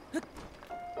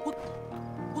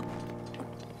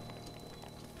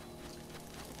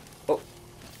 Oh.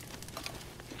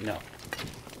 No.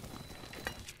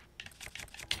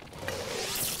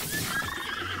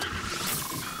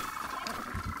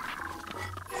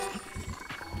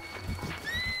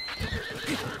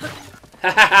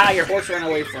 Haha, your horse ran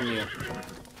away from you.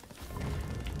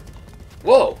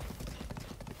 Whoa!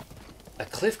 A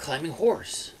cliff climbing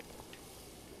horse.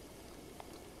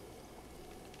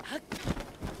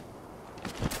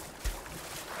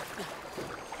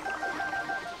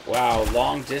 Wow,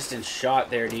 long distance shot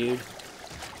there, dude.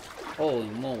 Holy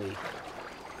moly.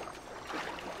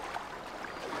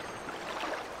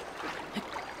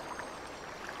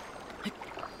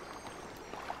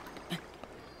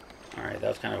 Alright, that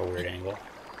was kind of a weird angle.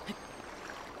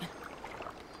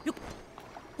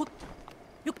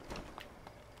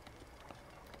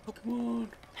 Come on.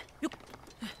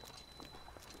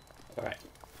 Alright.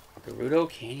 Gerudo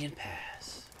Canyon Pass.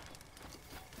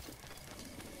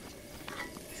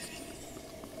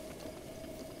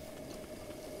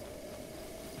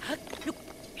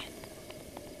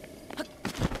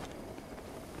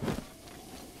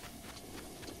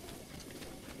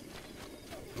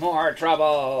 More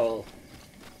trouble!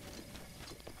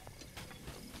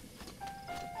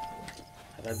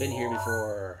 Have I been here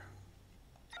before?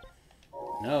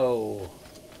 No.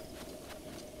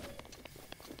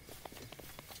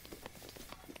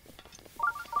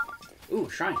 Ooh,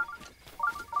 shrine.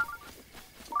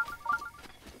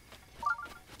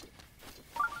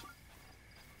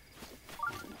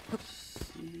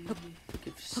 You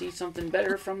can see something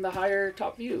better from the higher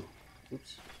top view.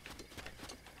 Oops.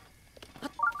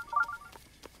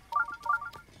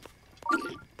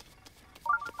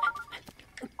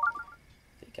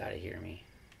 They gotta hear me.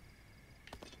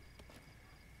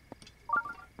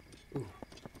 Ooh.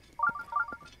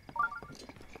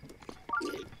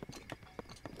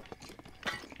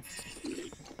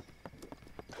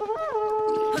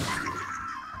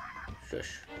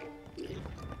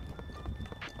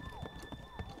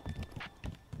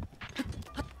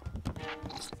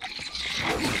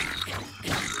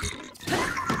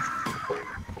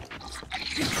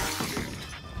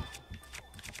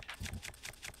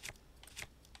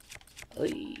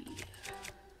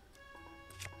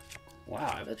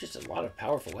 Wow, I've got just a lot of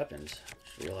powerful weapons.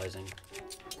 Just realizing.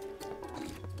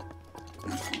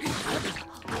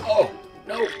 Oh,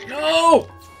 no, no!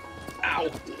 Ow!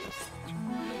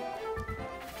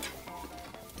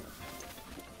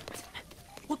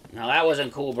 Now that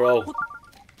wasn't cool, bro.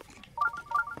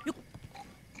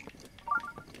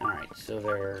 Alright, so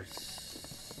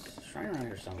there's a shrine around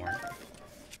here somewhere.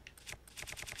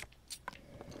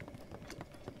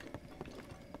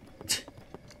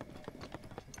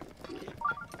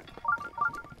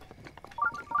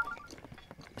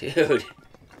 Dude.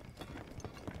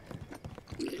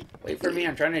 Wait for me,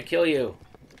 I'm trying to kill you.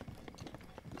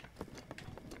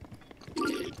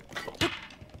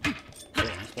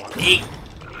 Eat.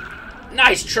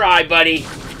 Nice try, buddy.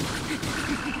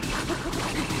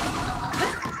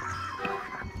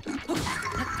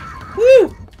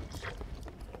 Woo!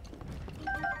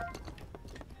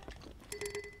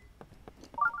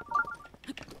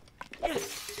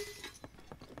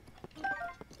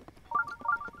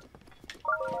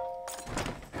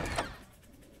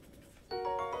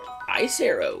 Ice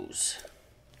arrows.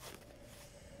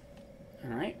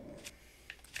 All right.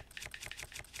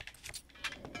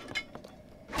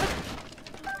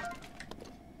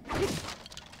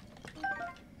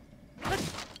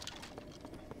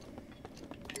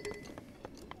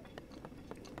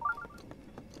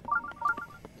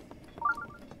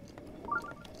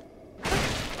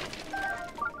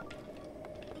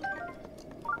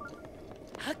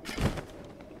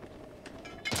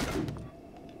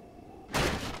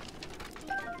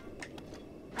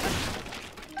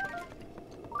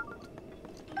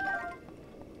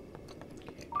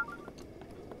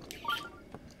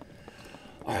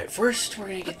 Alright, first we're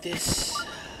gonna get this.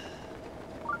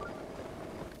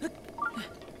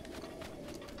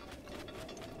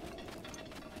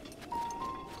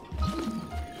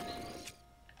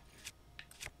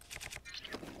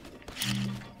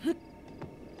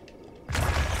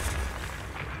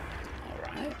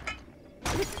 Alright.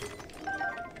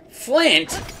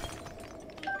 Flint?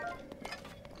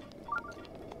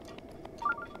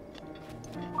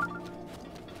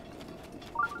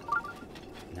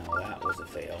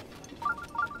 Fail.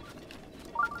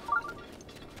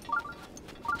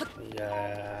 We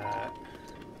got...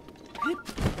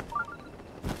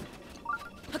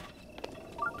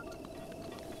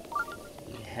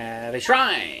 We have a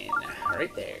shrine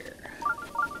right there.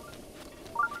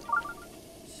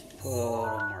 Let's put a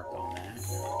mark on that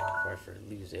before I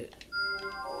lose it.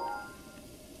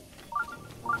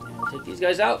 And we'll take these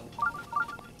guys out.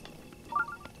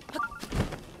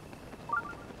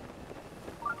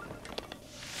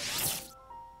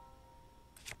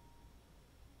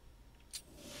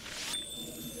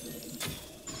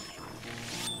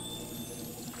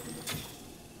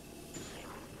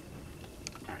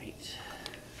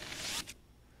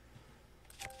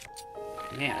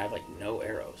 Man, I have like no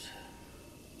arrows.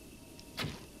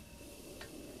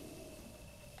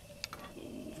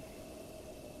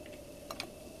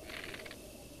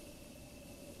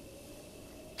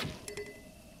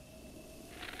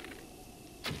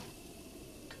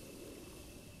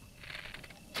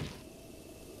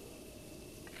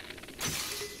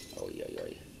 Oh yeah, yeah.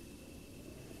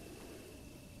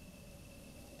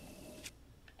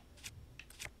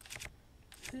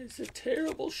 It's a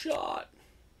terrible shot.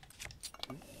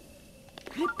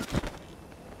 Could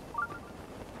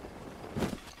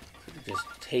have just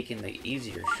taken the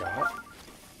easier shot.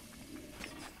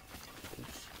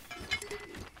 Oops.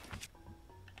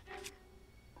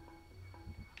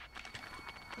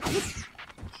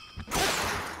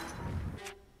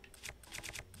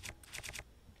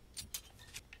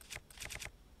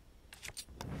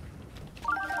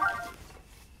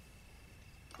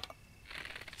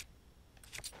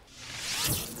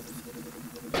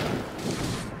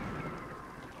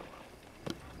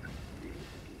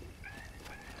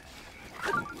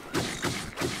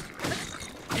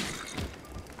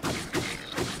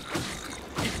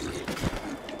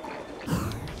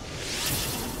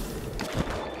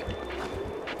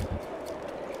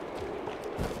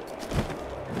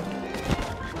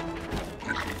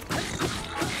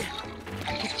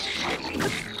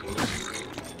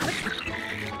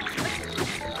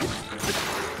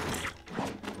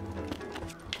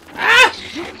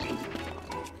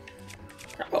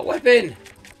 Weapon!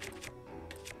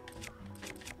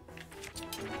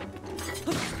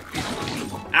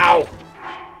 Ow!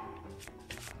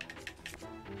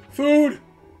 Food!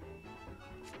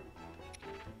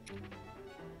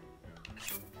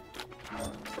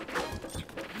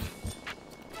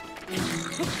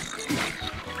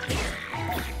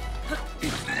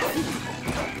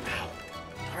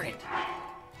 Darn it.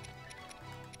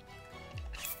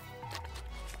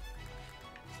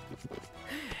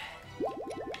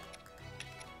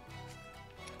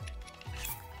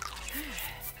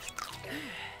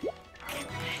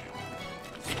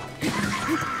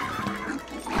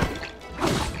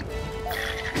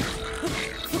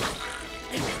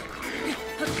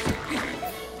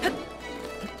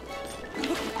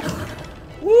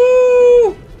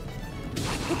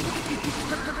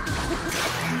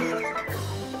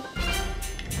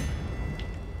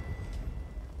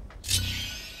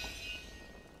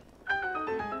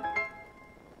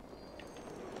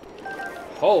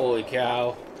 Holy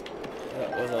cow.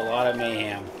 That was a lot of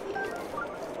mayhem.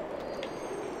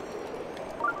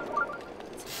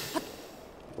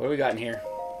 What do we got in here?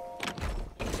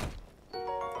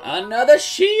 Another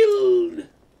shield!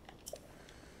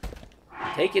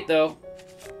 Take it, though.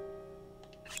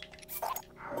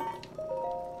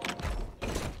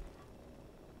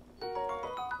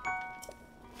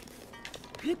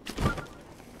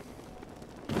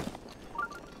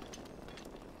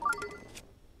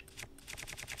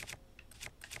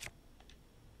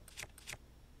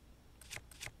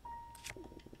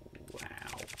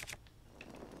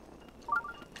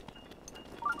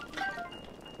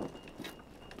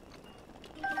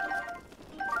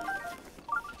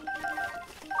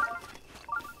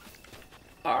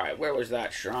 Alright, where was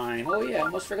that shrine? Oh yeah, I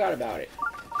almost forgot about it.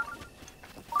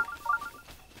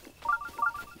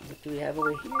 What do we have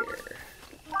over here?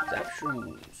 Zap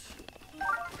shrooms.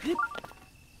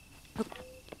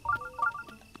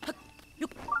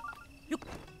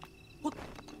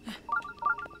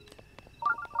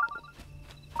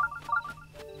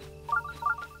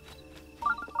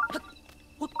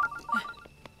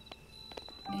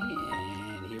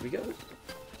 And here we go.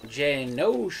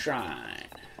 Geno Shrine.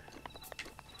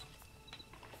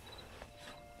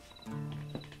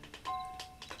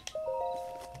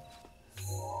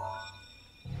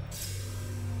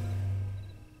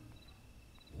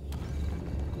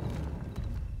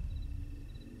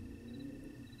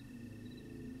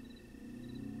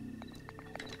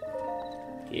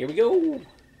 Here we go.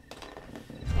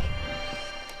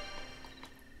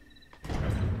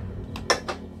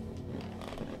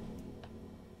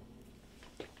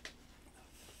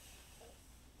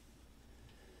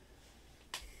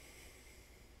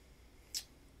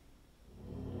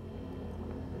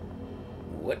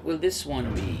 What will this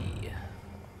one be?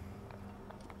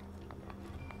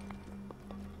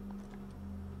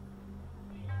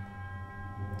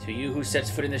 To you who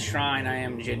sets foot in this shrine, I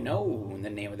am Geno. In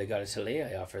the name of the goddess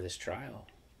Hylian, I offer this trial.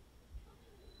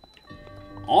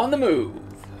 On the move.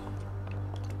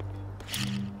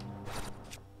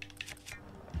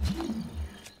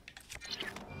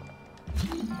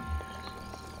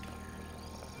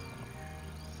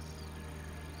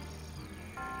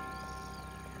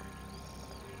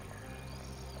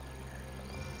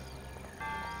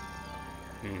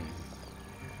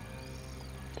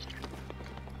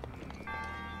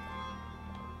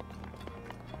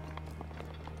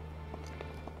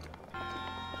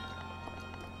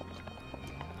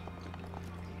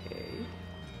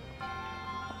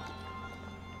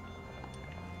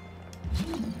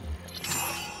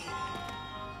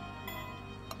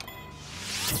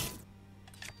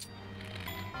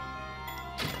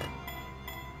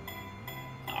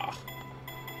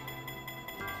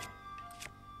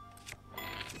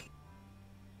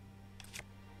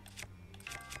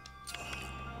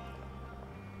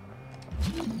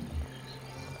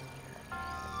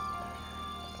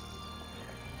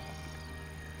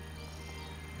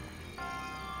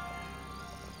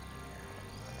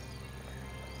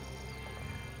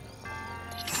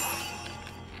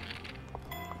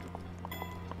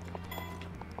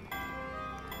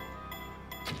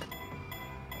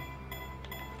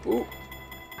 Ooh.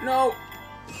 No.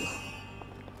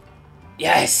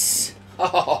 Yes.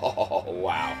 Oh,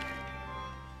 wow.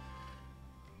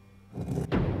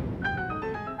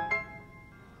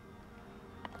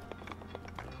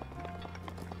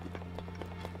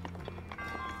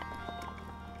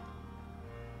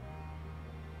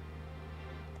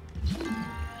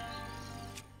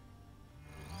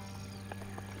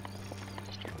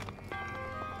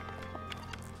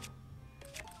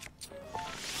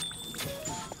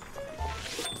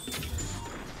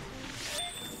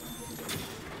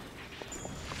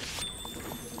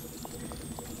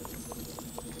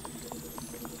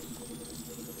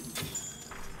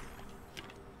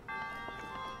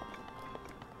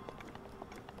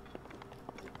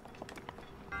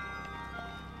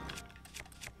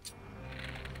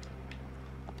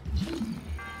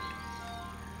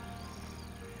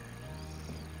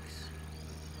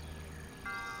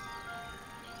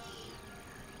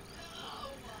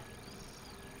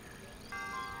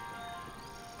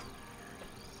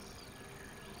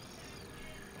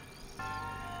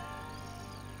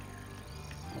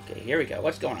 Okay, here we go.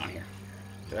 What's going on here?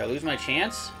 Did I lose my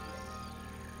chance?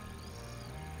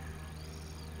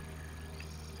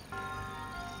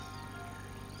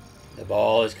 The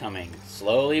ball is coming,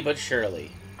 slowly but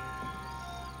surely.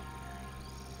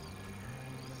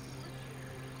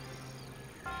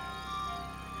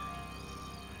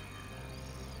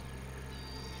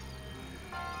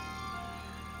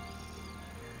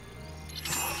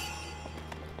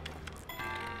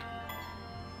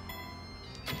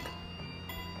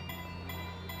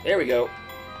 There we go.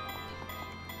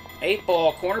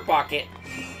 8-ball, corner pocket.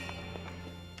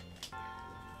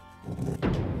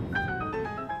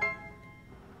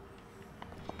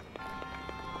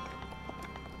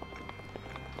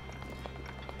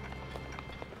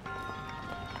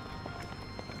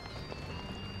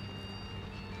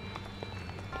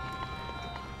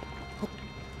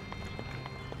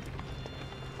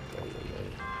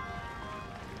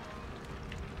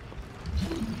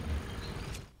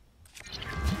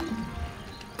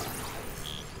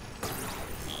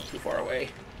 Too far away.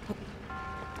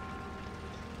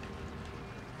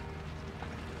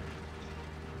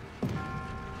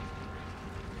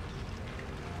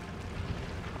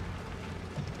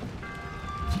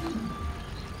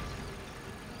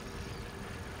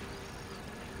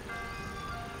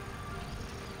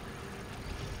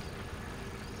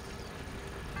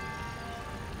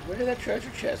 Where did that treasure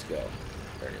chest go?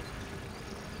 There it is.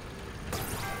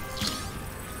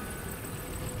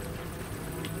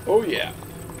 Oh yeah.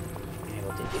 Okay,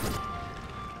 we'll take it.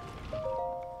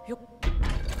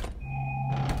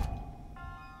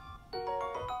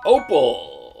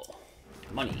 Opal!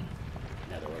 Money,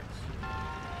 in other words.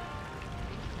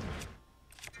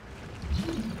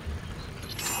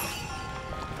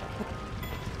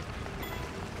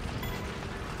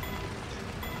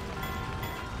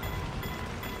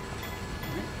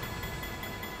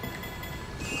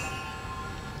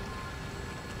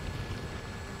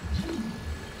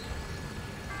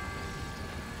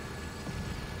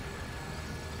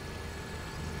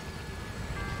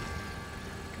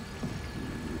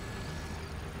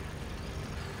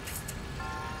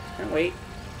 Wait.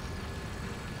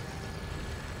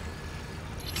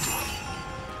 Oh,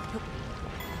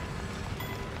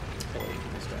 wait,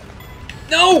 messed up.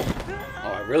 No!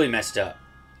 Oh, I really messed up.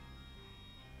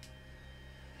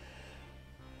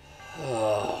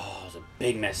 Oh, it was a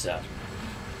big mess up.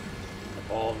 The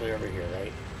ball's way over here,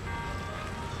 right?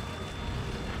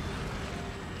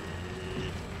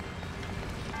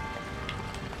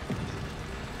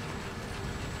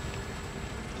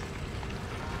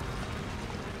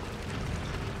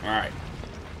 Alright.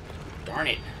 Darn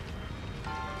it.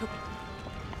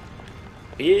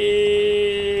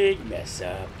 Big mess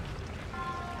up.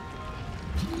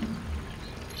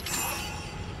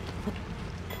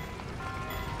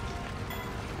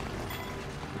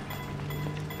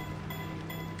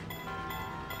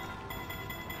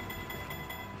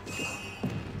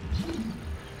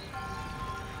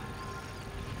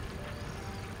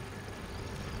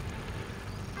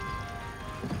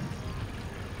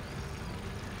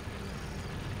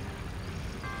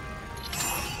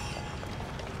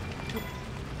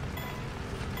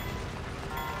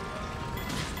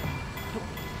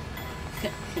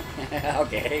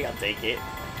 Okay, I'll take it.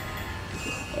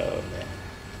 Oh man.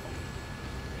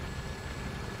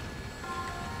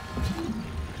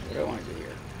 What do I want to do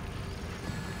here?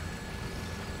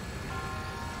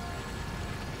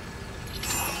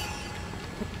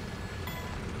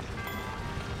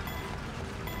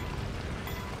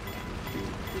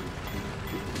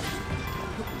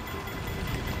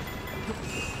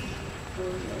 Oh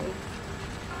no.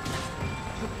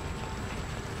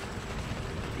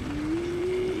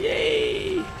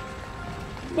 Yay!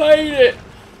 Made it!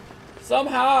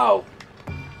 Somehow!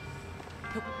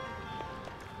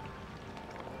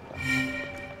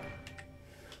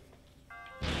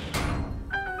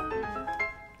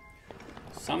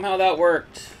 Somehow that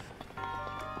worked.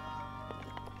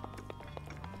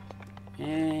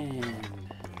 And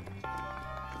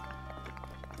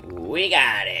we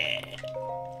got it.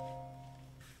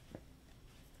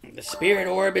 The spirit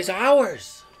orb is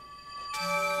ours.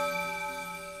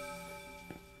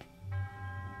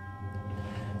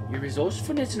 Your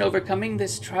resourcefulness in overcoming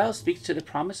this trial speaks to the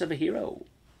promise of a hero.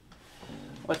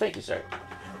 Well, thank you, sir.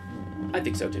 I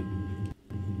think so, too.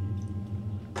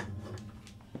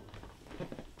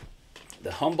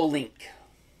 The humble Link.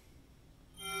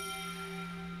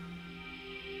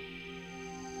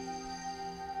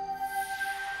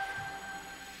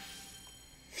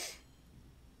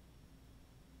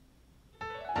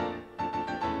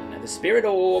 Now the spirit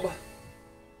orb.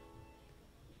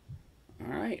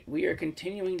 Alright, we are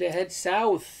continuing to head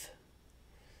south.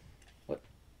 What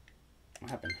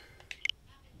happened?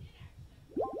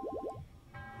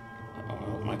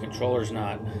 Uh-oh, my controller's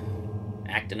not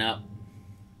acting up.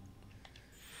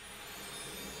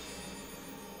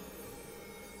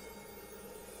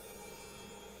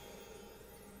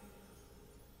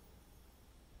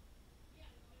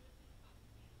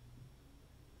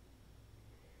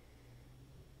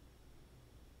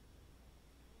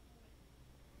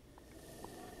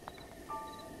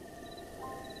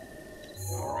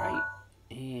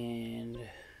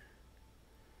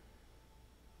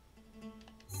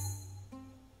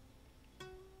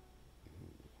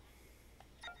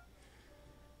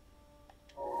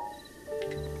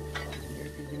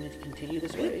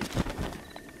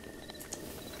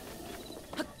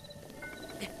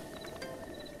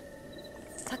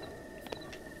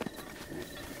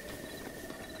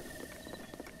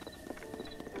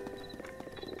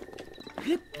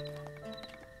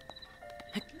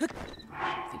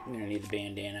 gonna need the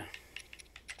bandana.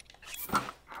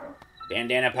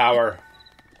 Bandana power.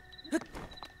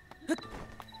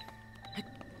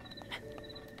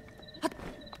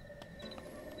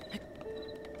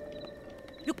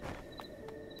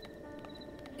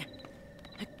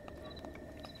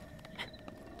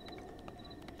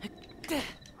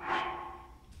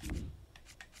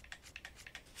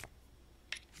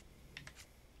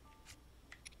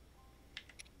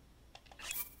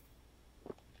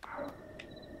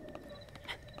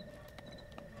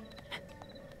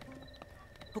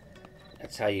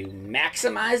 That's how you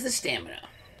maximize the stamina.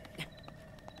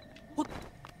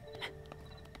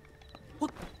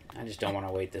 I just don't want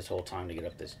to wait this whole time to get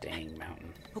up this dang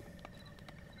mountain.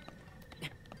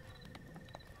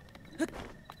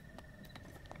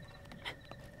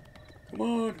 Come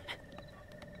on.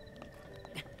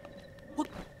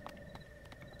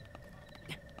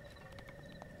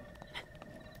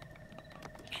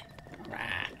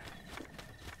 Alright.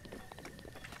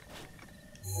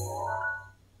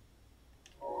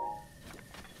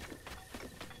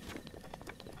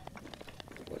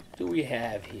 What do we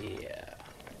have here?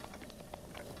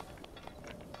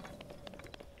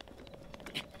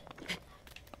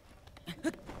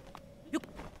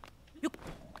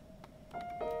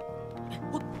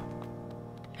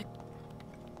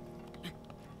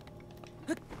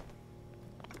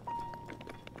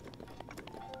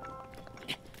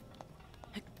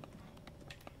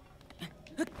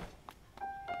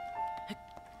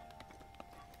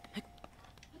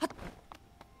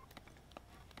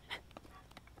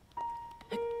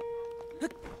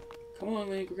 Come on,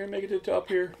 Link. We're gonna make it to the top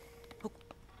here.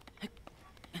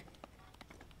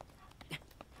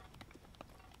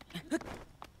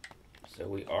 So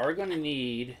we are gonna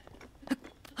need...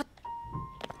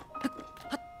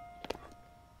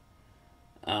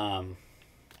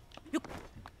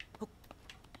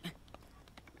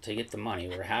 to get the money.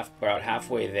 We're about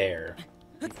halfway there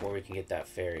before we can get that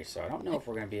fairy. So I don't know if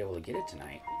we're gonna be able to get it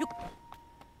tonight.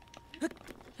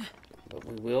 But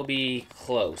we will be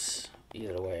close.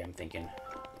 Either way, I'm thinking.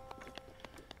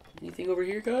 Anything over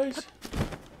here, guys?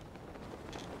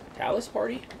 Talus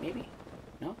party? Maybe?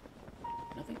 No?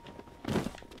 Nothing?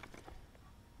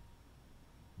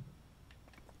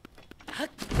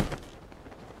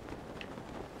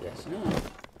 Guess not.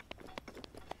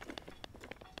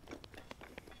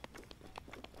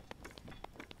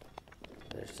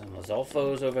 There's some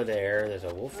Lizalfos over there. There's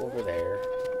a wolf over there.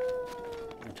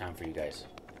 No time for you guys.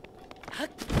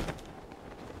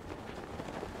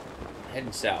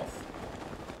 Heading south.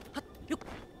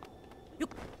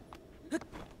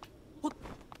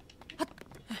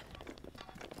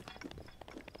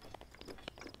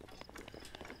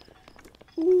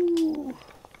 Ooh.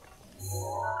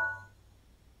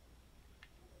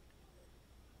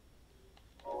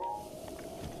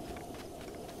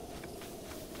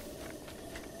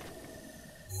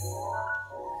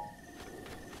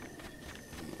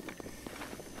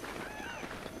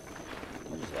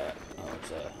 What is that? Oh,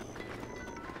 it's a...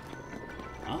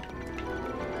 Huh?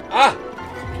 Ah!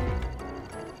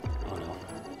 Oh no.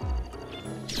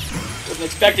 Wasn't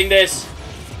expecting this!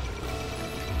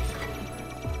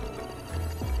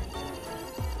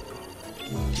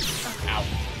 Ow.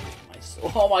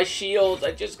 All my shields!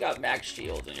 I just got max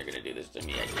shields and you're gonna do this to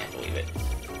me. I can't believe it.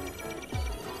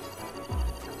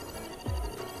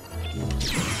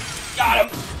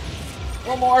 Got him!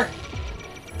 One more!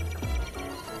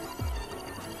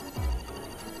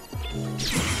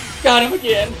 Got him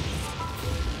again!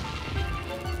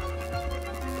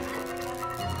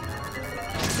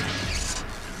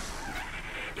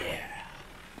 Yeah.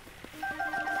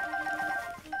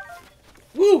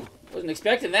 Woo! Wasn't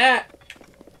expecting that.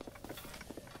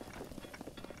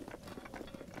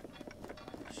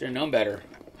 Should have known better.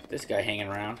 This guy hanging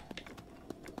around.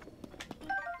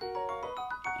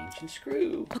 Ancient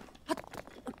screw.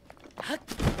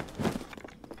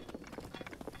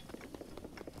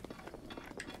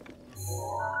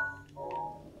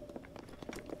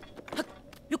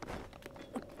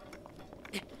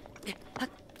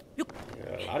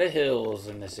 A lot of hills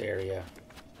in this area.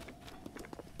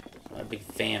 I'm not a big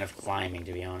fan of climbing,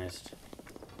 to be honest.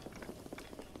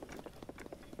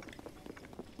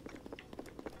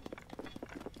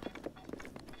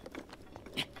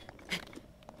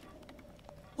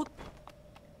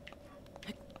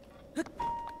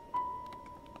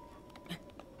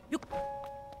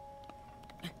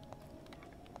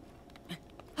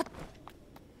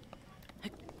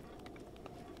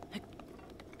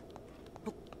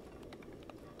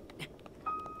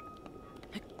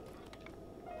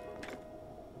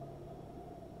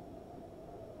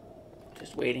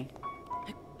 Just waiting.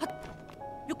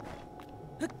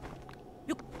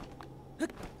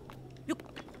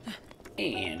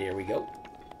 And here we go.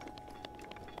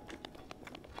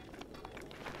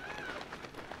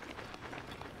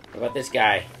 What about this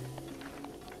guy?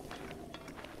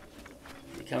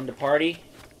 Did he come to party?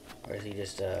 Or is he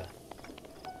just a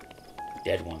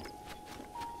dead one?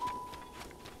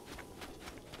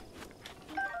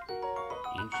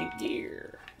 Ancient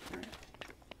gear. Right.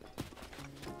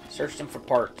 Search them for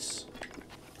parts.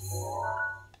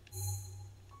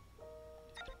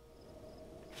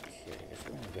 Okay, I guess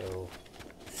we're gonna go.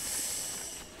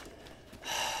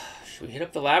 Should we hit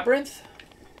up the labyrinth?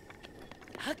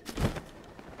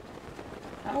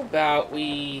 How about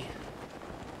we...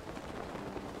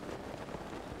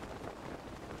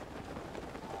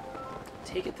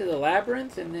 take it to the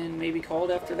labyrinth and then maybe call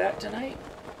it after that tonight?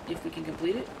 If we can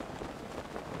complete it?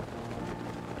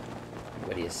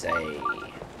 What do you say?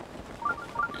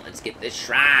 Let's get this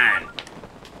shrine!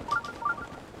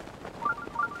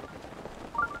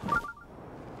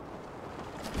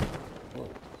 Whoa.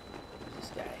 Who's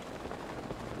this guy?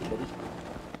 Anybody?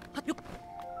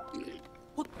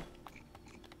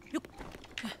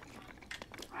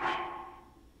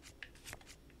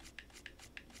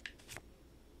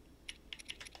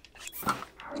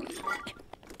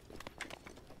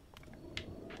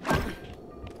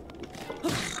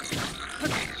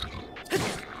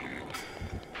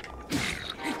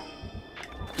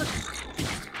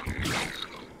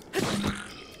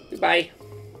 Goodbye.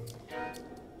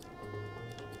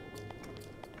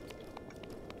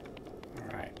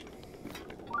 All right.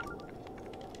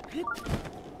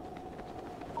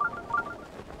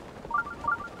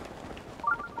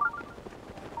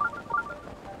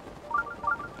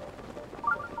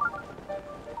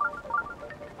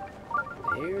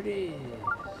 There it is.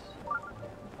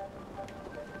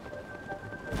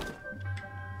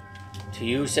 To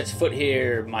you sets foot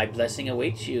here, my blessing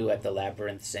awaits you at the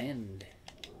labyrinth's end.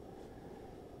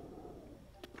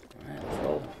 Alright, let's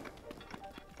roll.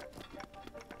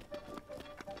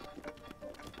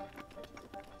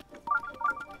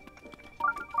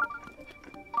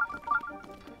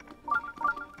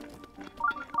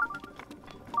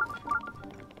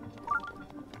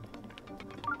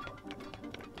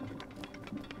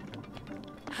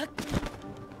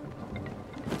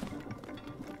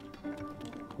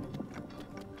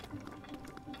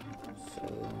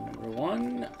 Number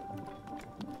one.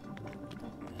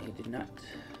 He did not.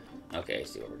 Okay, I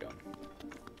see what we're doing.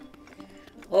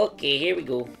 Okay, here we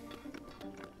go.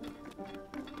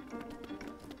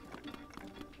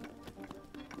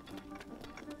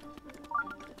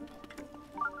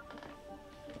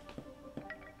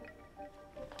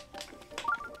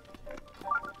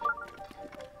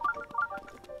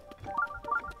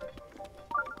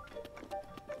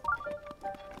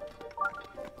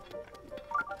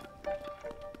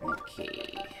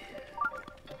 Okay.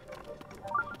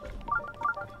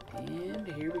 And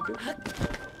here we go.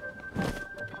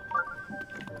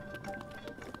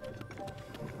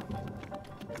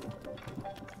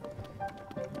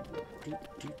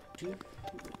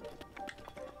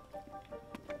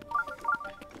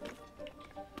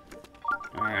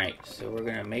 Alright, so we're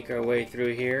gonna make our way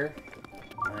through here.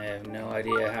 I have no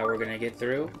idea how we're gonna get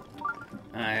through.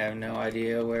 I have no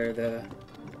idea where the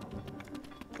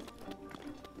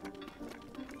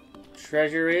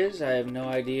treasure is. I have no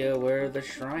idea where the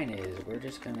shrine is. We're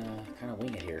just gonna kind of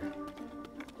wing it here.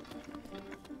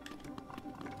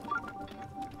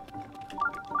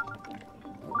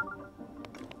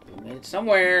 We made it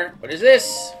somewhere. What is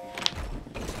this?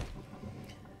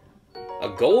 A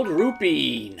gold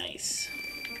rupee. Nice.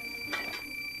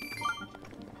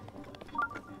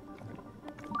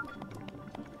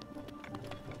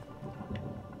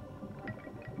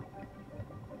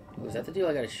 Oh, is that the deal?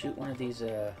 I gotta shoot one of these,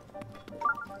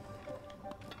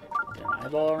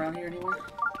 eyeball around here anywhere?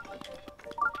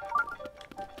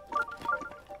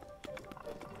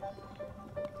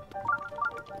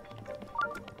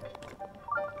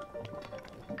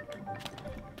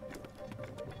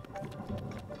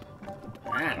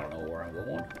 I don't know where I'm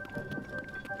going.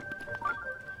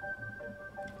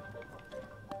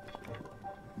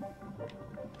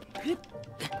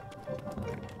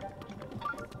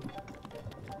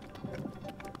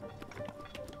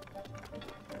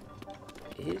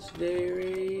 Is there a...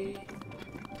 Did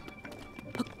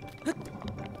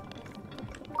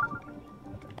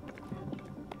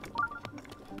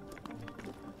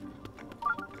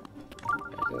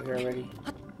I go here already?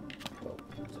 Whoa,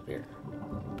 what's up here?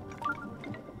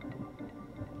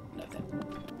 Nothing.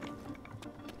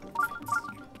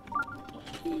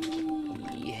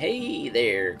 Hey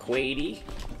there, Quady.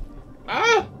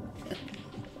 Ah!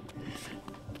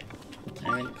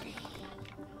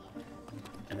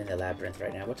 I'm in the labyrinth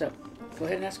right now. What's up? Go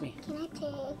ahead and ask me. Can I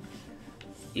take...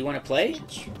 You want to play?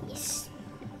 Yes.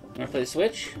 You want to play the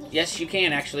Switch? Yes, you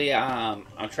can, actually. I'm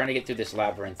trying to get through this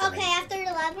labyrinth. Okay, after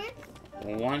the labyrinth?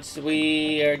 Once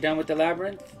we are done with the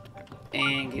labyrinth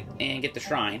and get the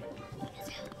shrine,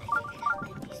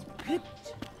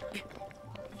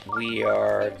 we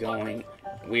are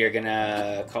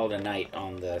gonna call it a night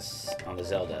on the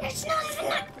Zelda. It's not even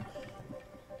that.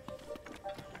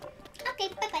 Okay,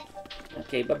 bye-bye.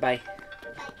 Okay, bye-bye.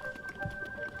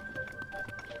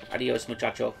 Adios,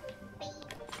 muchacho.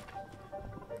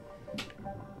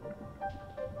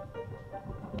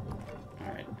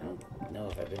 Alright, I don't know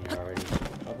if I've been here already.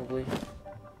 Probably.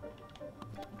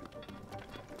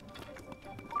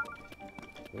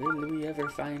 Will we ever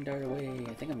find our way?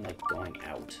 I think I'm, like, going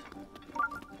out.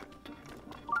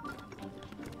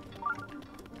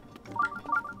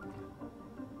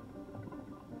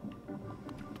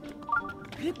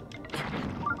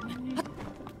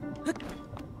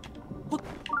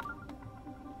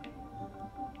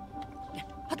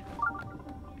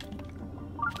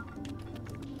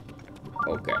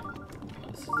 Okay.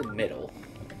 This is the middle.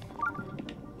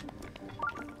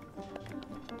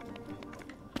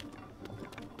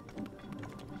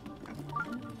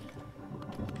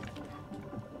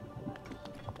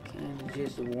 Kind of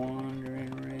just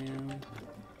wandering around.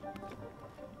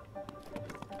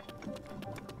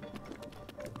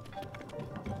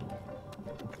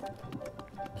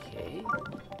 Okay.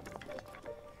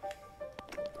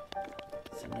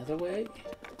 It's another way.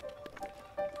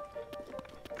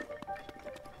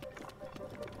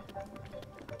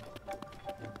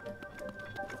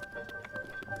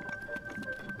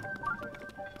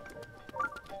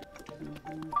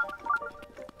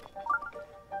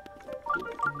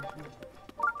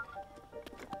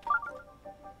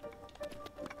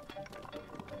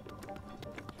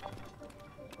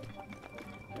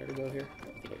 Where to go here? I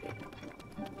think I did.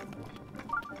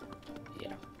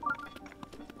 Yeah.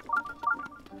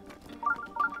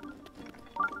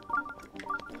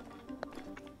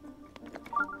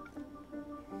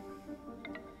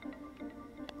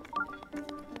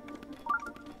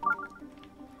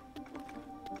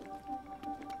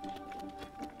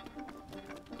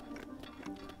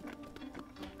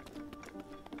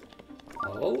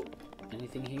 Oh,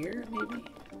 anything here, maybe?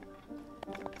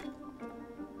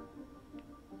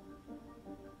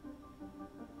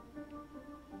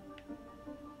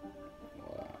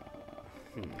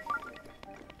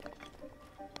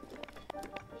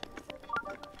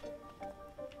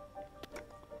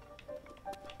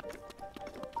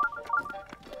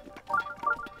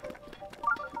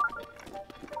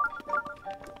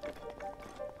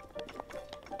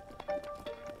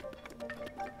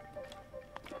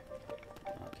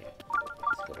 Okay,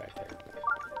 let's go back there.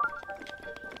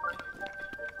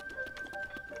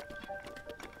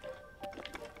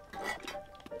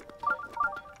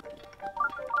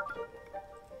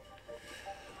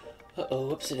 Uh-oh,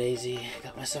 whoopsie-daisy.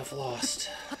 Got myself lost.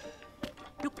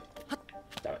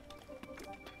 Stop it.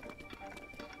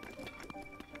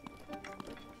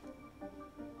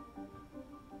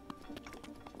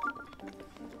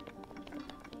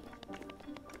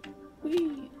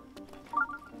 Whee!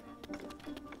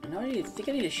 Now I think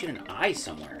I need to shoot an eye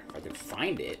somewhere, if I can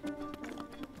find it.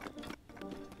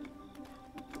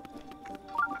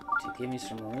 To give me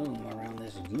some room around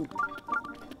this goop.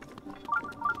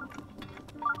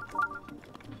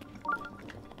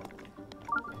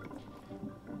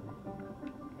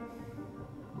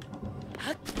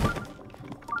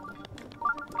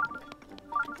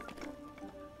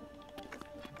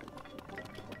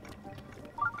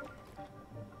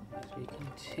 As we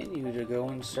continue to go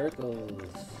in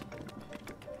circles,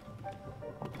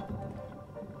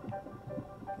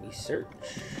 we search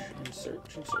and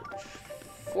search and search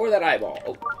for that eyeball.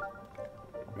 Oh,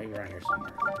 maybe around here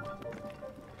somewhere.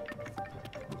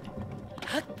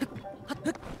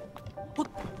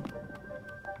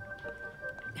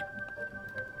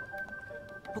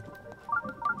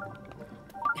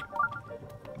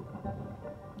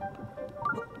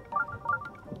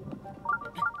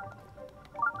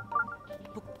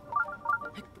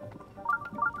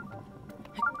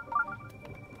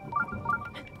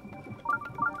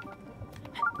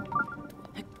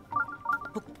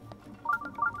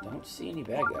 Don't see any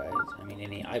bad guys. I mean,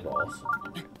 any eyeballs.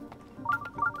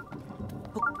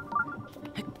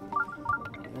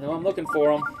 Even though I'm looking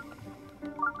for them.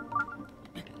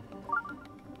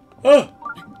 Oh!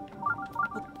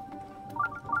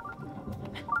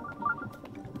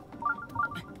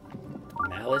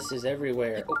 Malice is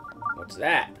everywhere. Oh, what's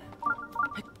that?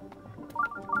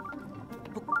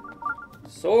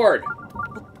 Sword!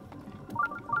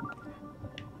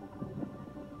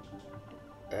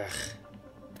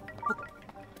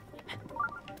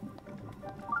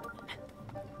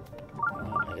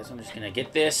 guess I'm just gonna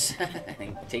get this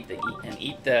and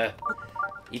eat the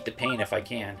pain if I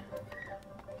can.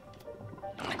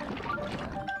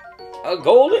 A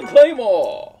golden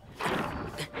claymore!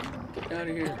 Get me out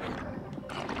of here.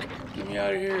 Get me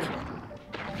out of here.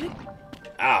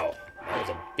 Ow. That was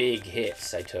a big hit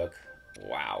I took.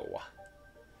 Wow.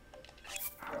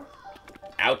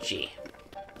 Ouchie.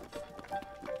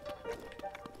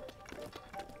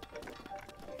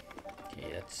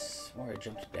 Okay, that's where I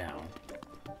jumped down.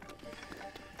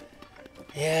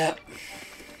 Yeah.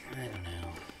 I don't know.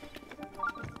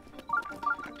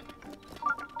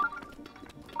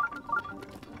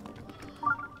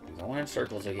 I'm going in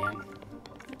circles again.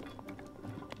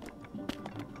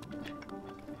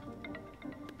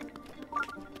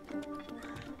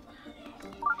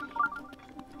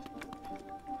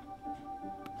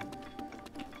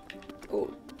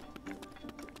 Oh.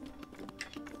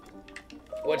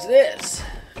 What's this?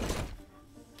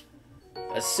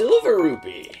 A silver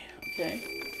rupee. Okay.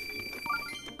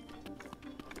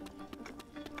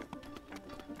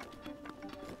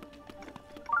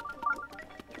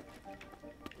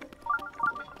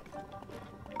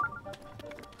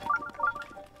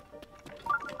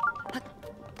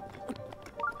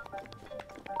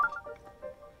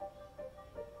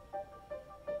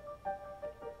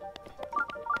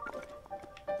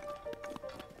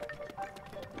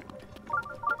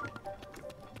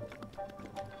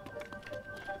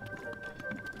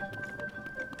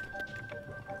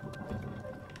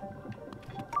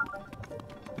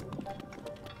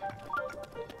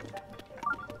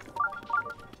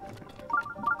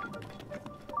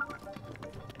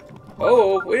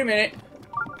 Oh, wait a minute.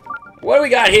 What do we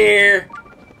got here?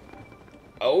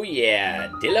 Oh yeah,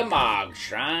 Dilamog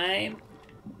Shrine.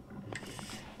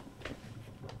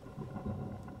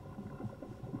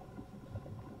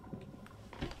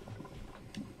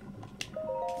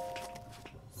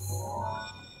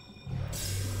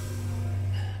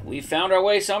 We found our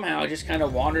way somehow, just kind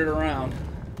of wandered around.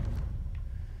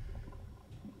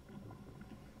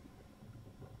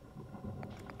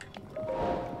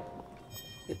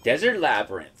 The Desert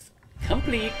Labyrinth.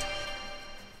 Complete.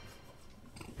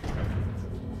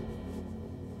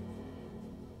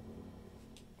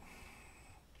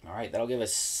 Alright, that'll give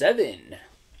us 7.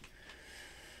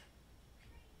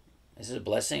 Is this a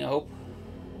blessing, I hope?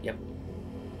 Yep.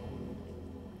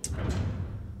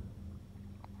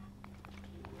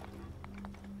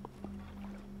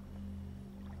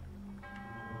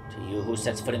 To you who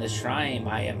sets foot in the shrine,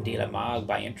 I am Dilamog.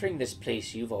 By entering this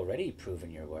place, you've already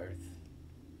proven your worth.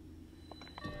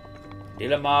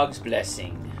 Dilamog's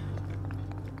blessing.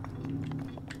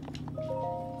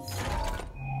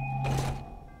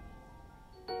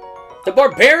 The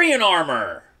barbarian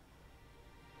armor!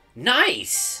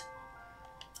 Nice!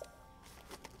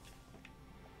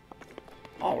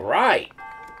 Alright.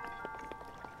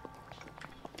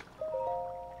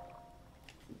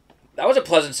 That was a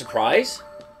pleasant surprise.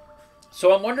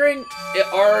 So I'm wondering,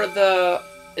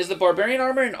 is the barbarian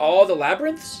armor in all the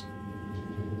labyrinths?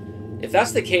 If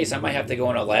that's the case, I might have to go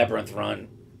on a labyrinth run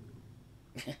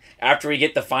after we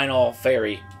get the final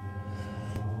fairy.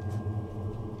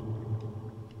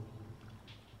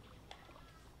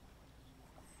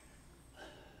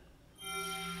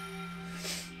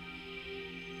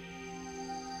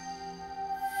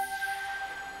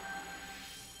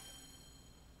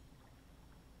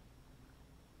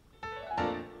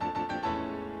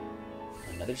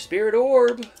 Another spirit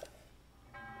orb.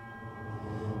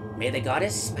 May the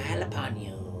goddess smile upon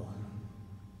you.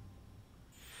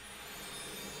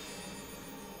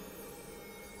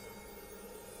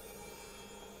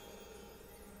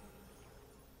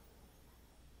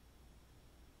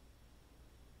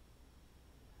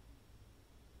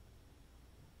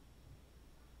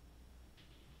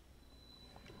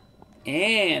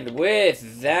 And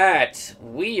with that,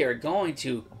 we are going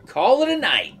to call it a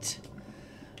night.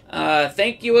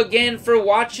 Thank you again for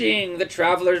watching the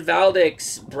Traveler's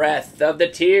Valdix Breath of the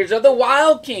Tears of the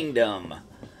Wild Kingdom.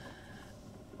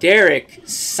 Derek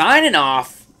signing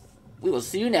off. We will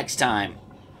see you next time.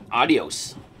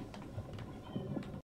 Adios.